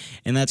 straight,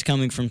 and that's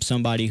coming from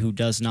somebody who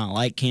does not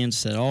like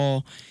Kansas at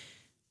all.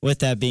 With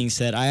that being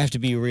said, I have to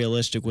be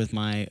realistic with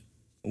my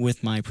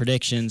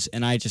predictions,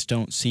 and I just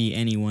don't see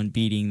anyone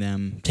beating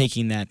them,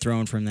 taking that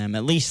throne from them,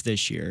 at least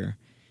this year.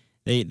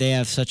 They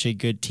have such a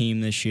good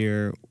team this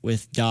year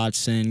with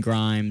Dodson,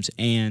 Grimes,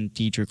 and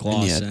Dedrick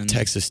Lawson. And yeah,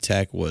 Texas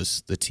Tech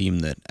was the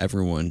team that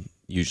everyone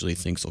usually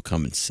thinks will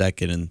come in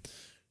second, and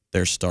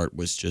their start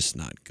was just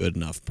not good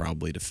enough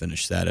probably to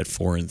finish that at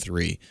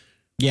 4-3.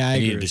 Yeah, I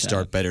agree need with to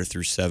start better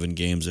through 7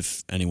 games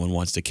if anyone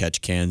wants to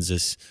catch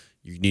Kansas.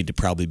 You need to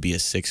probably be a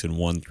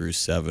 6-1 through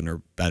 7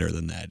 or better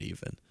than that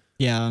even.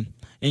 Yeah,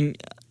 and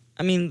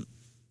I mean,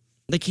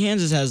 the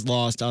Kansas has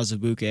lost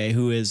Azubuike,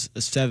 who is a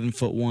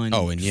 7'1"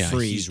 Oh, and yeah,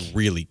 freak. he's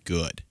really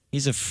good.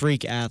 He's a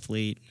freak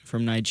athlete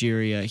from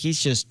Nigeria.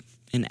 He's just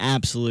an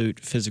absolute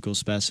physical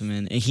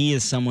specimen, and he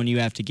is someone you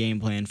have to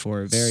game plan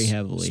for very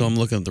heavily. So I'm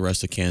looking at the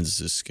rest of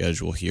Kansas's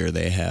schedule here.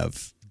 They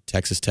have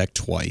Texas Tech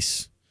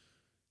twice.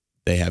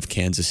 They have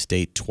Kansas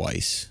State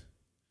twice.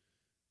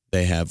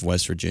 They have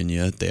West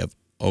Virginia. They have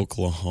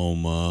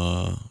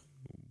Oklahoma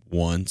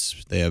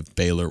once. They have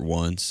Baylor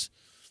once.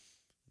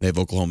 They have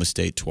Oklahoma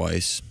State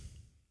twice.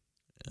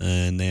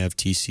 And they have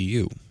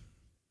TCU.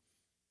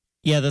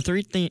 Yeah, the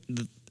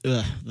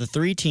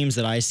three teams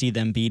that I see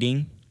them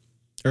beating,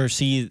 or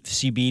see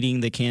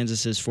beating the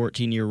Kansas's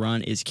 14-year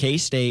run is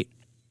K-State,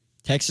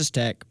 Texas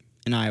Tech,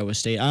 and Iowa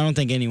State. I don't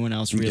think anyone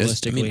else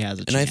realistically has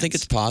a chance. And I think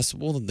it's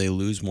possible that they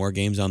lose more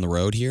games on the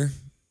road here.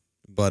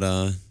 But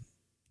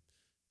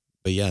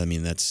yeah, I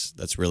mean,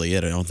 that's really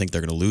it. I don't think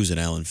they're going to lose at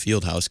Allen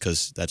Fieldhouse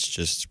because that's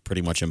just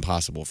pretty much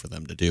impossible for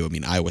them to do. I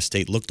mean, Iowa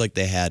State looked like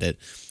they had it.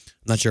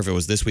 I'm not sure if it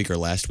was this week or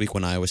last week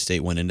when Iowa State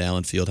went into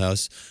Allen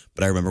Fieldhouse,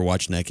 but I remember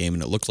watching that game,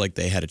 and it looked like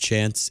they had a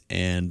chance,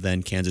 and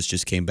then Kansas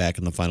just came back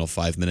in the final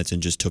 5 minutes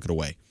and just took it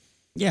away.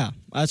 Yeah,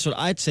 that's what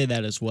I'd say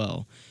that as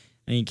well.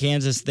 I mean,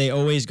 Kansas, they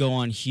always go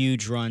on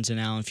huge runs in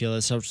Allen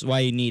Fieldhouse. So that's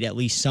why you need at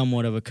least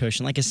somewhat of a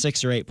cushion, like a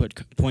 6 or 8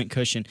 point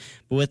cushion.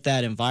 But with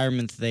that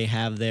environment that they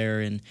have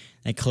there and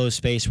that close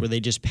space where they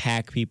just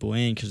pack people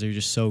in because they're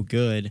just so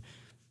good,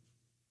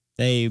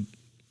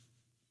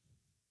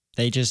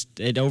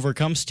 it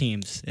overcomes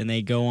teams, and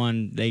they go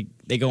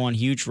on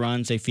huge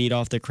runs. They feed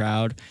off the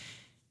crowd,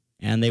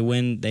 and they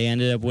win. They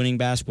ended up winning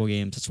basketball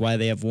games. That's why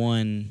they have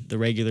won the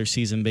regular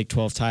season Big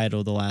 12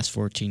 title the last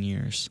 14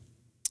 years.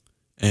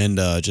 And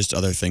just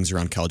other things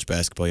around college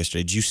basketball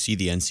yesterday. Did you see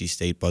the NC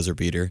State buzzer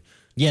beater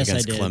Yes,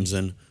 against I did.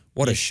 Clemson?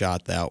 What a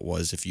shot that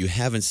was. If you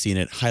haven't seen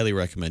it, highly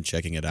recommend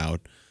checking it out.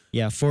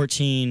 Yeah,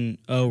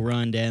 14-0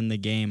 run to end the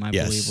game, I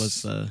believe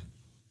was the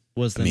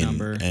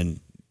number. And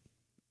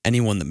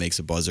anyone that makes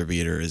a buzzer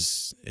beater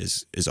is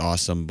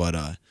awesome,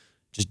 but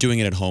just doing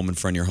it at home in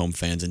front of your home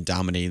fans and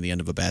dominating the end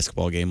of a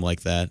basketball game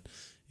like that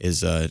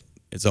is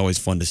it's always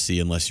fun to see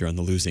unless you're on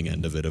the losing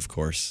end of it, of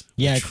course.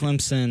 Yeah,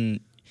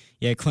 Clemson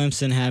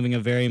having a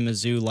very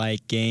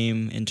Mizzou-like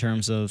game in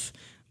terms of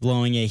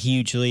blowing a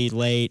huge lead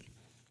late.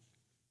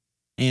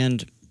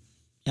 And,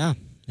 yeah,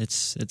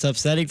 it's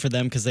upsetting for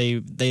them because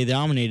they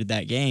dominated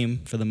that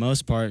game for the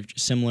most part,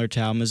 similar to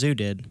how Mizzou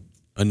did.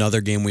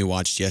 Another game we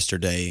watched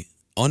yesterday,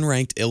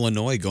 unranked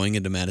Illinois going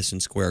into Madison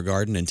Square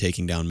Garden and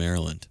taking down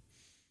Maryland.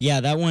 Yeah,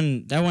 that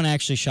one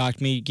actually shocked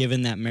me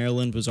given that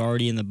Maryland was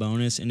already in the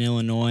bonus and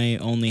Illinois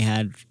only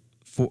had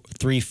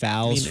 3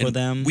 fouls for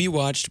them. We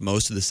watched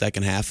most of the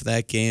second half of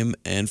that game,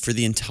 and for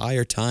the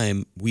entire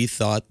time, we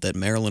thought that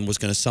Maryland was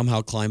going to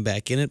somehow climb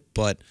back in it,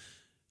 but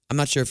I'm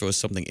not sure if it was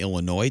something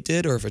Illinois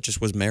did or if it just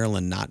was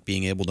Maryland not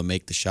being able to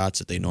make the shots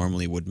that they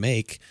normally would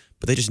make,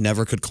 but they just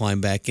never could climb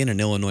back in,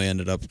 and Illinois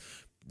ended up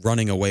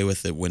running away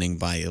with it, winning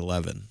by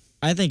 11.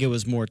 I think it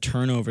was more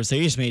turnovers.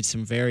 They just made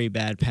some very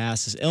bad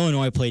passes.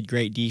 Illinois played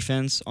great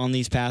defense on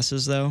these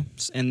passes, though,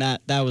 and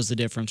that was the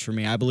difference for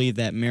me. I believe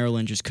that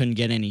Maryland just couldn't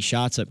get any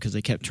shots up because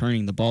they kept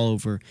turning the ball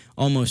over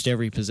almost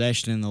every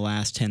possession in the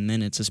last 10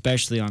 minutes,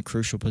 especially on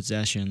crucial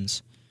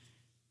possessions.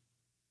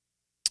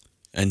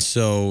 And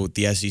so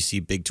the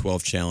SEC Big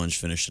 12 Challenge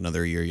finished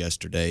another year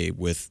yesterday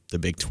with the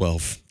Big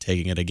 12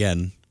 taking it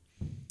again.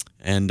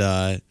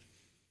 And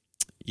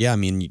yeah, I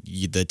mean,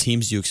 the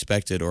teams you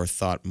expected or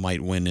thought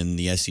might win in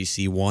the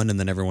SEC won, and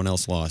then everyone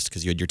else lost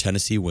because you had your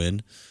Tennessee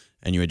win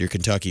and you had your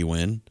Kentucky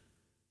win,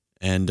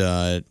 and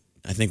I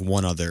think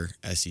one other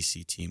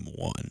SEC team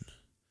won.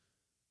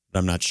 But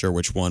I'm not sure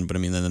which one, but I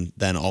mean,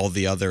 then all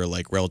the other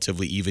like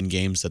relatively even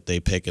games that they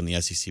pick in the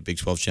SEC Big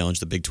 12 Challenge,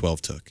 the Big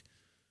 12 took.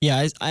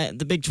 Yeah,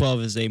 the Big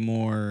 12 is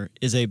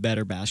a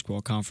better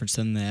basketball conference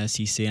than the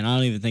SEC, and I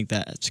don't even think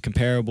that's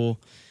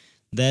comparable.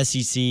 The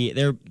SEC,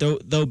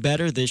 though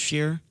better this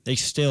year, they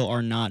still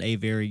are not a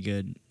very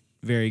good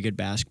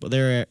basketball.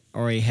 They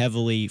are a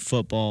heavily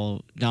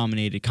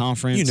football-dominated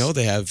conference. You know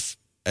they have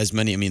as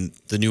many, I mean,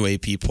 the new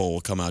AP poll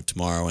will come out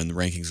tomorrow and the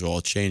rankings will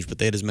all change, but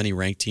they had as many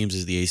ranked teams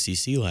as the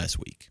ACC last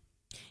week.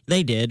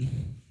 They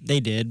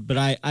did, but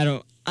I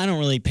don't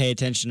really pay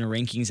attention to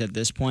rankings at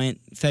this point.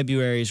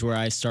 February is where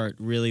I start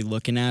really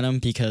looking at them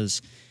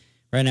because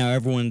right now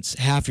everyone's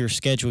half your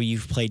schedule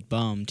you've played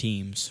bum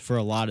teams for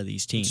a lot of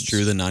these teams. It's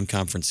true. The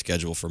non-conference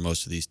schedule for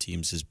most of these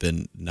teams has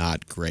been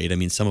not great. I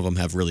mean, some of them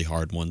have really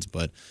hard ones,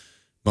 but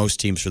most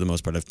teams for the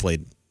most part have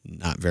played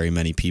not very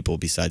many people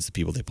besides the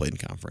people they played in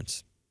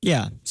conference.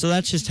 Yeah, so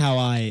that's just how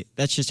I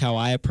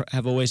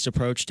have always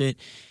approached it,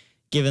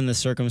 given the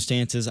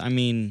circumstances. I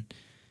mean,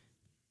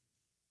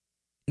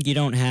 you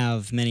don't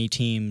have many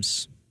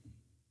teams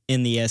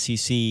in the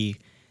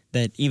SEC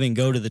that even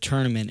go to the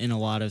tournament in a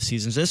lot of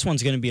seasons. This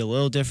one's going to be a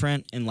little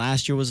different, and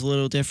last year was a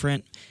little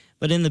different.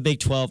 But in the Big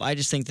 12, I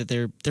just think that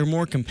they're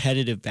more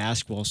competitive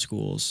basketball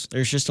schools.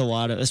 There's just a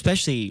lot of,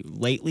 especially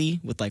lately,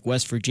 with like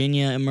West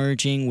Virginia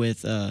emerging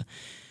with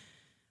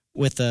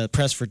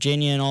Press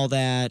Virginia and all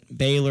that.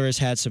 Baylor has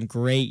had some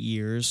great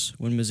years.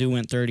 When Mizzou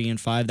went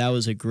 30-5, that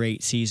was a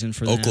great season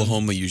for them.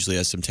 Oklahoma usually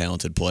has some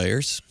talented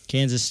players.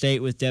 Kansas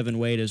State with Devin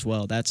Wade as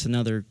well. That's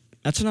another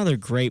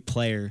great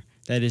player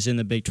that is in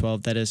the Big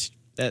 12. That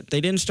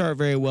they didn't start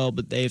very well,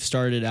 but they've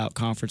started out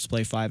conference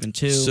play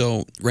 5-2.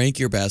 So rank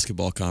your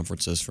basketball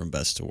conferences from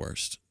best to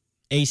worst.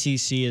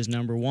 ACC is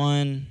number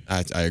 1.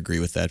 I agree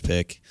with that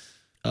pick.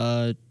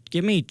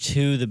 Give me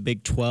 2 the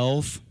Big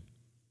 12.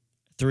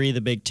 3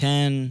 the Big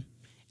 10,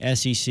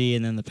 SEC,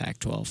 and then the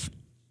Pac-12.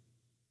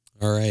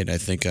 All right, I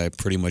think I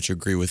pretty much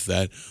agree with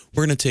that.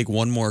 We're going to take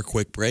one more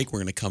quick break. We're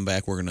going to come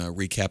back. We're going to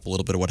recap a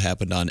little bit of what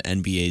happened on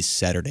NBA's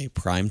Saturday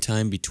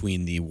primetime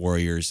between the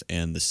Warriors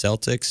and the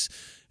Celtics,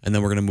 and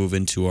then we're going to move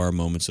into our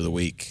moments of the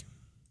week.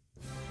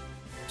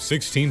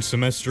 16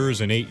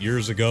 semesters and 8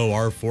 years ago,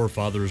 our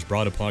forefathers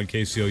brought upon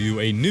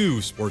KCOU a new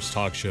sports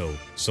talk show,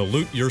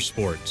 Salute Your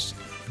Sports.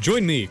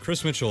 Join me,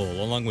 Chris Mitchell,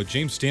 along with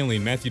James Stanley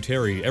and Matthew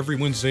Terry every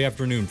Wednesday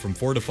afternoon from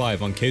 4 to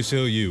 5 on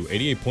KCOU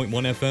 88.1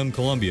 FM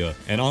Columbia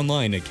and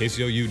online at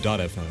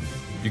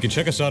kcou.fm. You can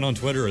check us out on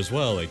Twitter as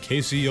well at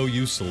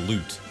KCOU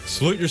Salute.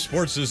 Salute Your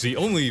Sports is the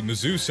only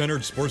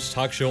Mizzou-centered sports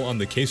talk show on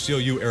the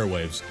KCOU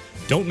airwaves.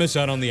 Don't miss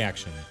out on the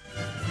action.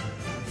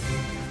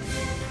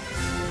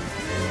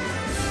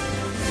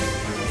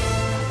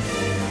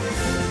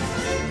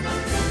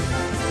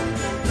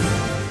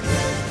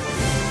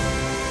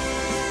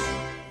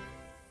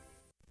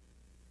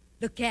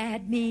 Look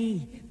at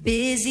me,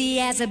 busy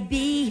as a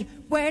bee.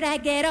 Where'd I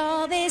get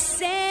all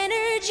this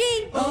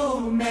energy? Oh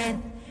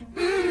man,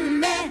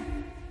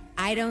 man.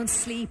 I don't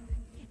sleep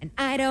and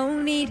I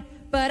don't eat,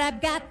 but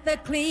I've got the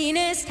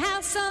cleanest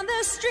house on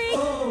the street.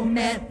 Oh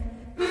man,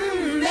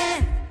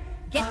 man.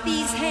 Get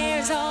these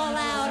hairs all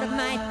out of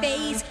my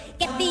face.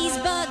 Get these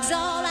bugs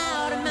all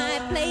out of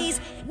my place.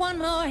 One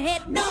more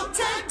hit, no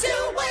time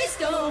to waste.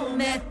 Oh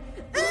man,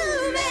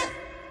 man.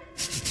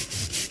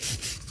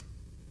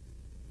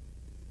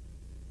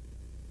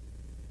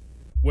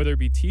 Whether it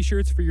be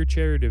t-shirts for your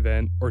charity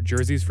event or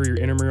jerseys for your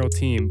intramural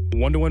team,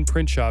 One-to-One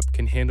Print Shop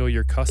can handle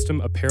your custom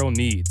apparel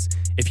needs.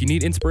 If you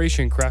need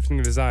inspiration crafting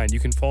a design, you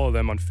can follow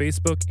them on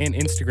Facebook and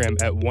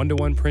Instagram at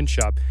One-to-One Print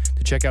Shop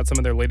to check out some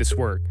of their latest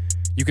work.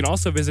 You can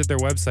also visit their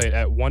website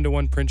at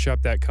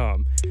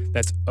one-to-one-printshop.com.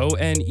 That's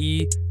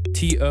ONETOONE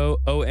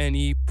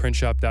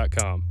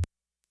printshop.com.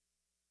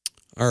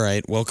 All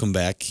right, welcome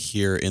back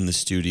here in the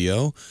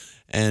studio.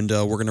 And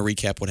we're going to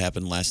recap what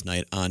happened last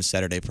night on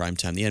Saturday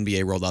primetime. The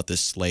NBA rolled out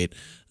this slate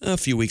a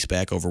few weeks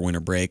back over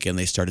winter break, and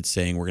they started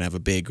saying we're going to have a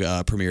big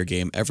premiere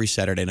game every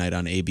Saturday night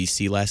on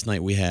ABC. Last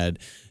night we had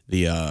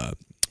the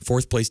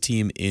fourth-place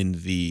team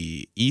in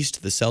the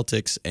East, the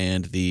Celtics,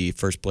 and the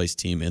first-place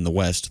team in the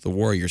West, the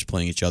Warriors,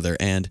 playing each other.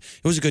 And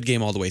it was a good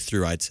game all the way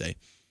through, I'd say.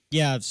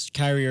 Yeah,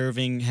 Kyrie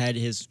Irving had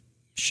his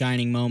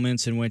shining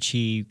moments in which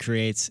he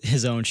creates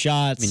his own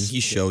shots. I mean, he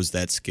shows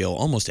that skill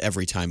almost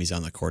every time he's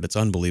on the court. It's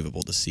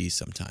unbelievable to see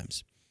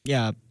sometimes.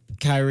 Yeah,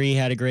 Kyrie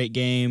had a great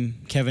game.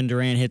 Kevin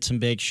Durant hit some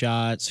big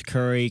shots.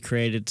 Curry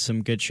created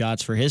some good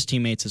shots for his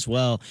teammates as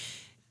well.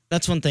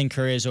 That's one thing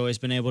Curry has always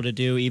been able to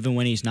do. Even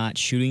when he's not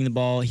shooting the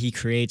ball, he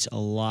creates a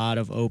lot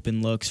of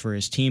open looks for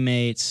his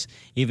teammates,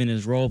 even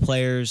his role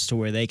players, to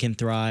where they can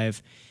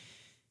thrive.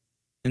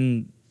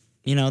 And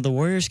you know, the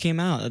Warriors came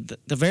out.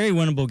 The very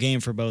winnable game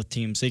for both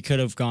teams. They could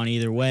have gone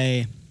either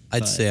way.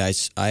 I'd say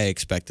I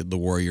expected the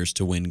Warriors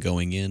to win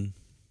going in.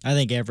 I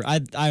think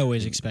I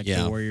always expect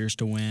the Warriors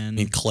to win. I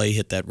mean, Clay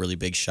hit that really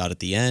big shot at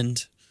the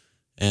end.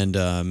 And,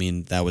 I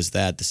mean, that was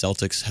that. The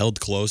Celtics held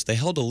close. They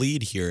held a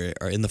lead here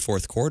in the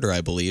fourth quarter, I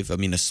believe. I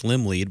mean, a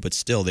slim lead, but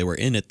still, they were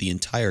in it the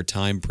entire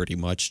time pretty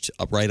much,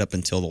 right up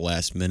until the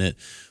last minute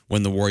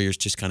when the Warriors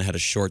just kind of had a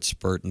short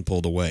spurt and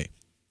pulled away.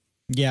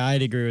 Yeah,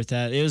 I'd agree with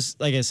that. It was,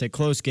 like I said,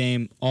 close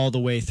game all the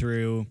way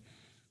through.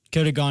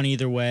 Could have gone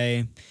either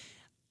way.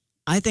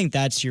 I think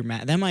that's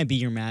that might be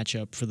your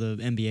matchup for the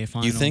NBA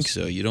Finals. You think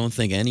so? You don't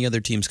think any other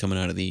team's coming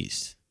out of the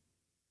East?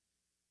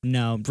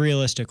 No,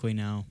 realistically,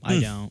 no. I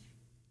don't.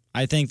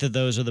 I think that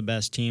those are the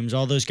best teams.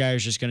 All those guys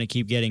are just going to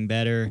keep getting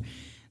better.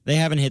 They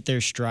haven't hit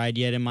their stride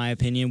yet, in my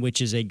opinion,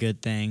 which is a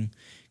good thing.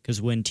 Because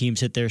when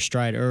teams hit their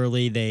stride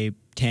early, they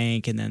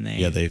tank and then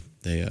they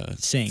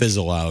sink.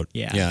 Fizzle out.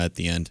 Yeah, at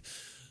the end.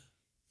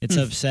 It's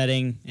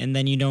upsetting, and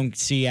then you don't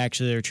see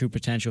actually their true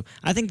potential.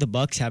 I think the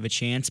Bucks have a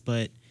chance,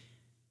 but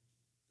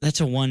that's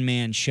a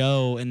one-man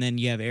show, and then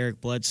you have Eric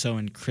Bledsoe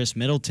and Chris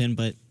Middleton,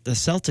 but the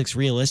Celtics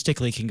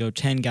realistically can go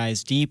 10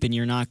 guys deep, and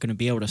you're not going to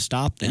be able to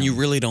stop them. And you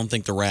really don't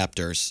think the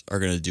Raptors are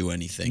going to do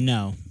anything?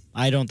 No,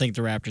 I don't think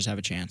the Raptors have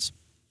a chance.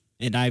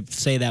 And I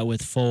say that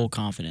with full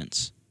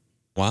confidence.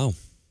 Wow.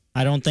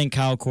 I don't think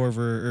I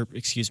don't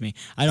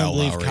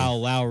believe Kyle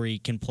Lowry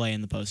can play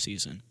in the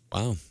postseason.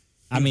 Wow.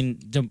 I mean,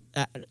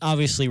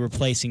 obviously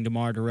replacing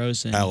DeMar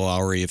DeRozan. Kyle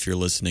Lowry, if you're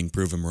listening,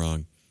 prove him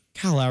wrong.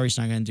 Kyle Lowry's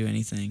not going to do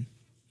anything.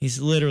 He's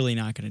literally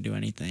not going to do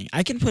anything.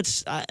 I can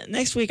put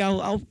next week.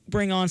 I'll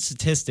bring on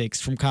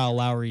statistics from Kyle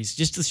Lowry's,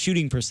 just the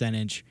shooting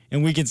percentage,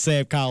 and we can say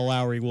if Kyle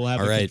Lowry will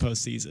have a good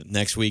postseason.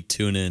 Next week,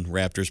 tune in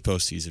Raptors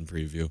postseason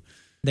preview.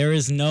 There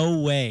is no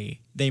way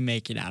they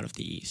make it out of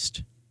the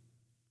East.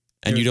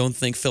 And you don't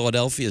think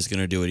Philadelphia is going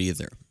to do it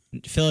either?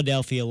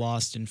 Philadelphia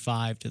lost in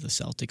 5 to the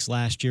Celtics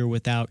last year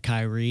without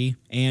Kyrie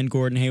and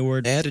Gordon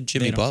Hayward. They added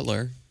Jimmy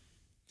Butler.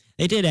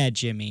 They did add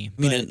Jimmy.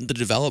 I mean, the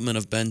development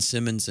of Ben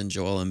Simmons and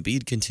Joel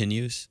Embiid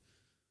continues.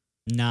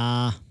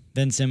 Nah,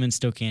 Ben Simmons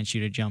still can't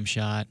shoot a jump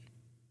shot.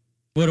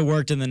 Would have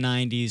worked in the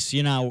 90s.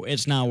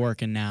 It's not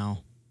working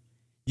now.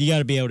 You got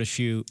to be able to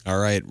shoot. All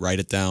right, write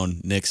it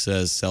down. Nick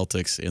says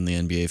Celtics in the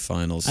NBA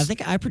Finals. I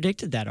think I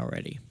predicted that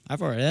already.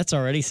 That's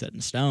already set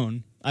in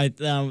stone.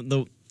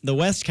 The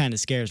West kind of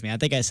scares me. I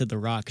think I said the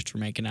Rockets were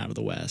making out of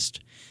the West.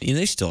 And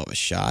they still have a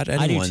shot.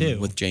 Anyone I do too.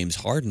 With James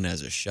Harden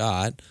has a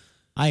shot.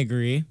 I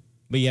agree.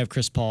 But you have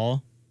Chris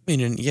Paul. I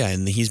mean,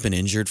 and he's been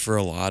injured for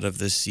a lot of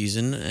this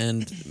season.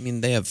 And I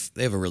mean, they have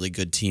a really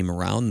good team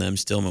around them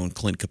still when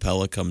Clint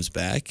Capella comes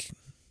back.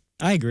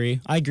 I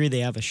agree. They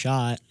have a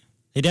shot.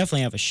 They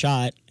definitely have a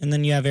shot. And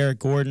then you have Eric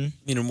Gordon.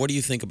 I mean, and what do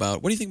you think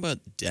about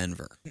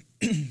Denver?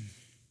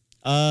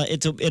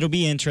 It'll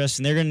be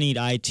interesting. They're going to need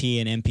IT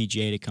and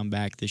MPJ to come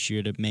back this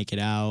year to make it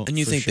out. And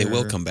you think they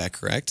will come back,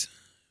 correct?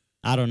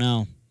 I don't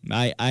know.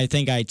 I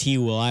think IT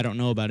will. I don't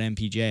know about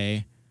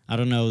MPJ. I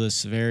don't know the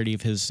severity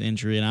of his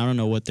injury, and I don't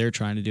know what they're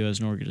trying to do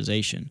as an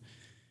organization.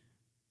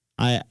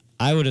 I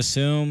would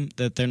assume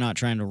that they're not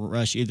trying to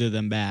rush either of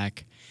them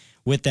back.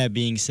 With that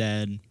being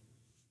said,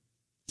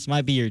 this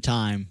might be your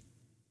time.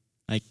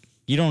 Like,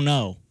 you don't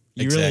know.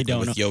 You really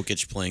don't know. With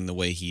Jokic playing the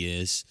way he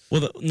is.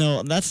 Well,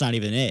 no, that's not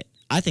even it.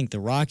 I think the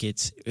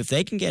Rockets, if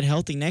they can get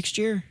healthy next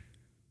year,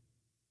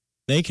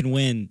 they can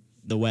win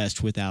the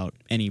West without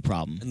any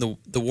problem. And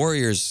the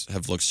Warriors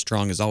have looked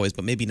strong as always,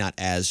 but maybe not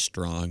as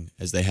strong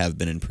as they have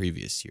been in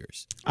previous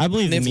years. I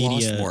believe they've the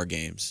media lost more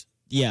games.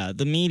 Yeah,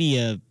 the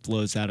media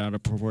blows that out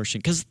of proportion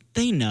because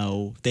they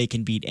know they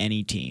can beat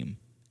any team.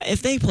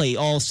 If they play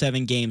all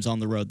 7 games on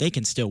the road, they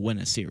can still win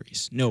a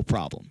series. No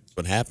problem.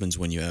 What happens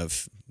when you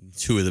have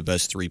 2 of the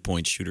best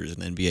 3-point shooters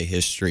in NBA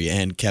history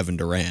and Kevin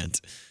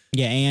Durant?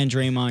 Yeah, and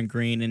Draymond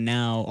Green, and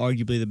now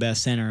arguably the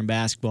best center in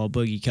basketball,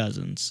 Boogie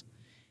Cousins.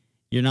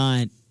 You're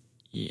not...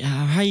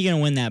 How are you going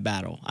to win that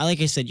battle?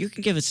 Like I said, you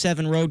can give it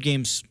 7 road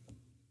games.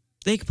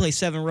 They can play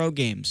 7 road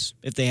games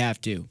if they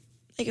have to.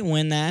 They can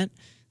win that.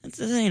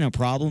 That ain't a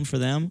problem for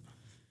them.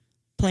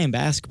 Playing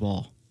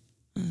basketball.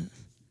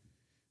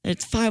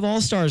 It's 5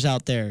 All-Stars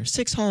out there,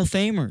 6 Hall of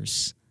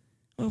Famers.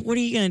 What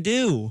are you going to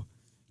do?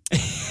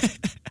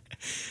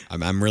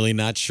 I'm really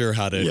not sure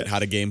how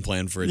to game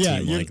plan for a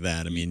team like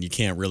that. I mean, you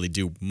can't really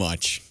do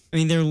much. I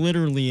mean, they're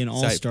literally an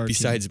all-star team.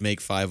 Besides make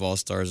 5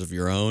 All-Stars of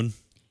your own.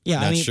 Yeah,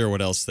 not sure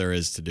what else there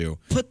is to do.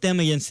 Put them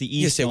against the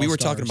East. Yes, we were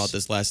talking about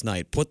this last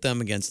night. Put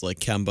them against like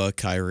Kemba,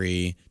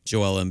 Kyrie,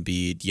 Joel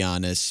Embiid,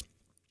 Giannis,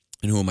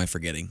 and who am I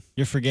forgetting?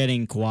 You're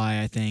forgetting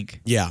Kawhi, I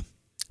think. Yeah.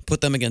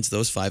 Put them against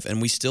those 5,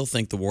 and we still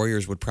think the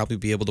Warriors would probably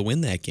be able to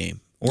win that game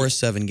or a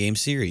 7-game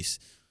series.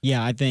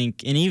 Yeah, I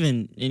think, and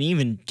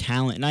even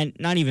talent,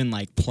 not even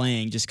like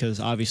playing, just because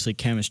obviously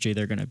chemistry,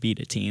 they're going to beat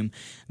a team,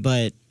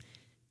 but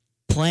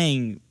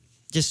playing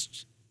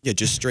just... Yeah,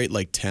 just straight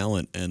like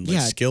talent and like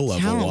skill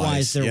level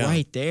talent-wise, they're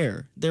right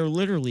there. They're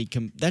literally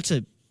that's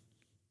a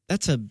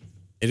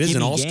it is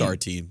an all-star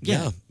team.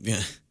 Yeah.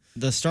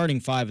 The starting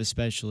 5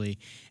 especially,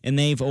 and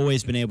they've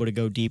always been able to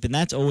go deep, and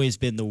that's always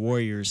been the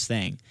Warriors'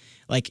 thing.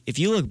 Like if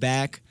you look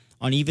back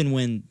on even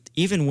when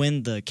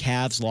the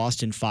Cavs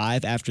lost in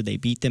 5 after they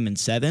beat them in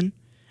 7,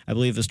 I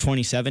believe it was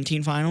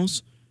 2017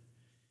 finals.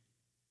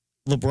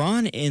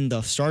 LeBron in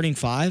the starting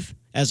 5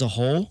 as a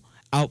whole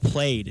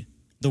outplayed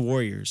the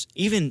Warriors.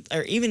 Even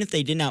if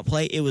they did not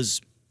play,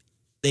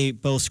 they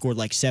both scored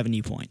like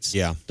 70 points.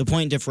 Yeah. The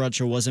point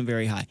differential wasn't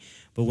very high.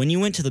 But when you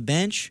went to the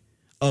bench,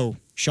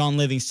 Sean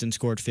Livingston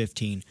scored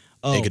 15.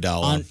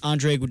 Iguodala.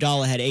 Andre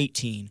Iguodala had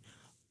 18.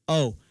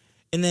 And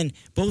then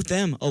both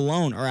them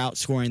alone are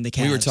outscoring the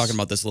Cavs. We were talking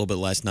about this a little bit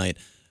last night.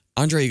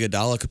 Andre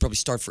Iguodala could probably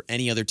start for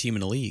any other team in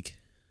the league.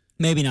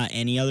 Maybe not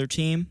any other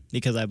team,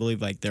 because I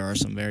believe like there are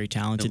some very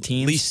talented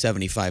teams. At least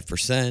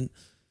 75%.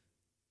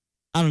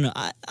 I don't know.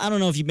 I don't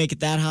know if you make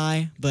it that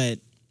high, but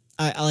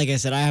like I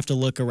said, I have to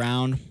look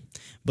around.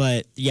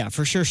 But yeah,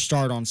 for sure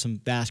start on some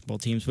basketball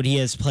teams. But he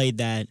has played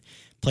that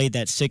played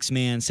that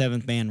 6-man,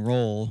 7th-man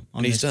role on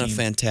And he's this done team. a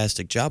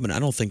fantastic job, and I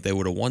don't think they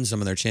would have won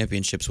some of their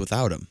championships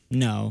without him.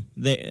 No,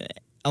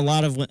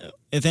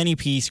 if any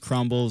piece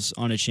crumbles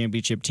on a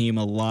championship team,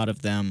 a lot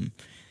of them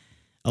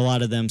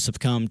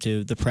succumb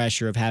to the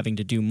pressure of having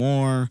to do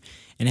more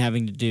and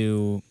having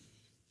to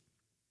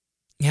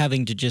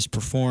just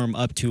perform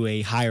up to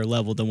a higher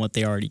level than what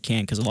they already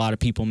can, because a lot of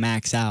people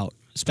max out,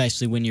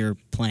 especially when you're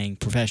playing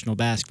professional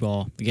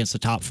basketball against the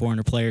top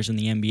 400 players in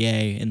the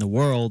NBA in the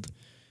world.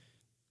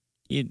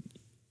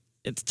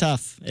 It's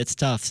tough. It's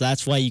tough. So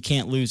that's why you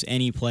can't lose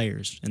any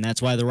players, and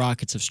that's why the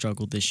Rockets have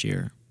struggled this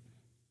year.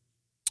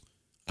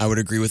 I would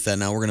agree with that.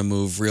 Now we're going to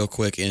move real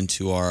quick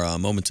into our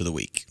moment of the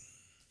week.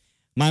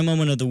 My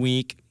moment of the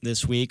week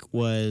this week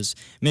was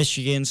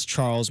Michigan's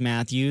Charles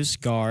Matthews,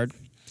 guard,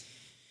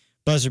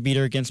 buzzer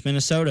beater against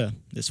Minnesota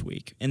this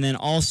week. And then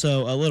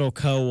also a little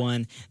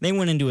one. They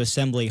went into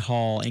Assembly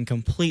Hall and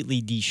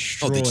completely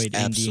destroyed they just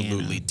Indiana.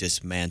 absolutely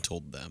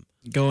dismantled them.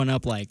 Going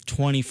up like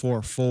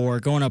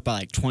 24-4, going up by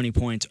like 20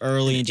 points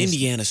early. And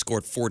Indiana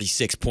scored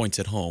 46 points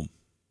at home.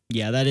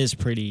 Yeah, that's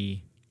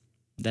pretty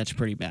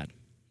bad.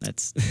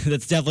 That's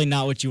definitely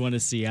not what you want to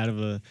see out of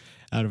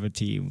a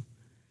team.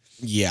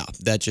 Yeah,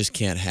 that just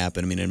can't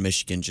happen. I mean, and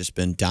Michigan just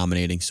been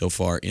dominating so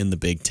far in the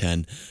Big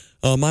Ten.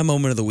 My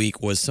moment of the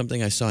week was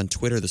something I saw on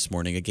Twitter this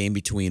morning, a game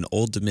between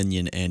Old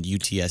Dominion and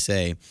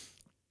UTSA.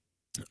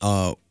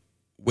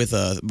 With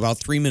about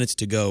 3 minutes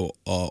to go,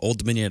 Old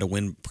Dominion had a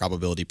win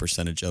probability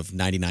percentage of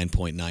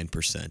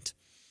 99.9%, which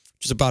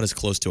is about as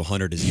close to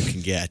 100 as you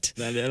can get.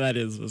 That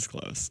was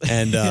close.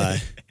 And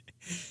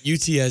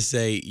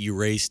UTSA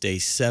erased a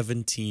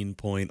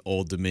 17-point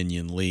Old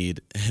Dominion lead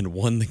and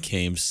won the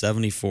game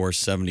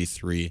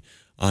 74-73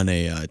 on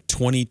a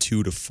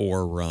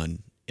 22-4 run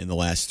in the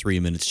last 3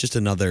 minutes. Just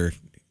another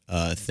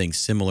thing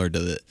similar to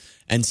the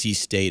NC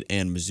State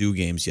and Mizzou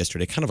games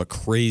yesterday. Kind of a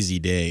crazy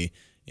day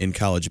in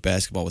college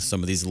basketball with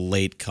some of these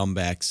late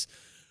comebacks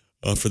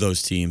for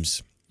those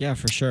teams. Yeah,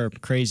 for sure.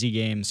 Crazy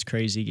games.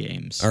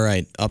 All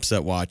right,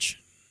 upset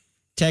watch.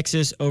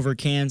 Texas over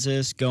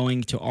Kansas,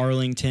 going to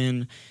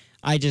Arlington.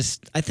 I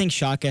think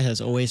Shaka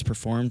has always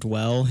performed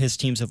well. His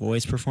teams have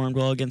always performed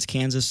well against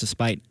Kansas,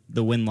 despite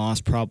the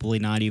win-loss probably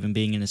not even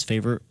being in his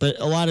favor. But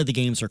a lot of the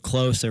games are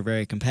close. They're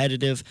very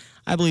competitive.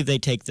 I believe they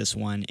take this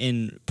one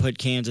and put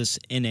Kansas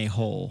in a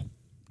hole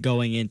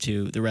going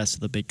into the rest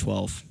of the Big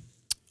 12.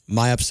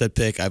 My upset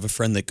pick, I have a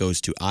friend that goes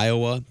to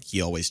Iowa.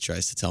 He always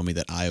tries to tell me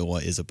that Iowa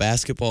is a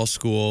basketball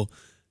school.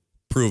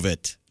 Prove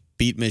it.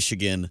 Beat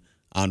Michigan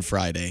on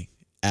Friday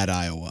at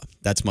Iowa.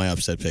 That's my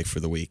upset pick for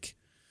the week.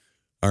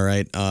 All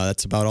right,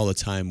 that's about all the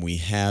time we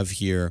have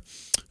here.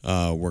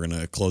 We're going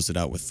to close it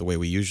out with the way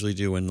we usually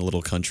do in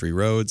Little Country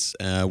Roads.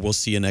 We'll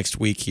see you next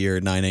week here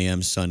at 9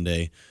 a.m.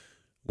 Sunday.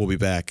 We'll be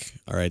back.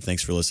 All right,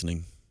 thanks for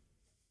listening.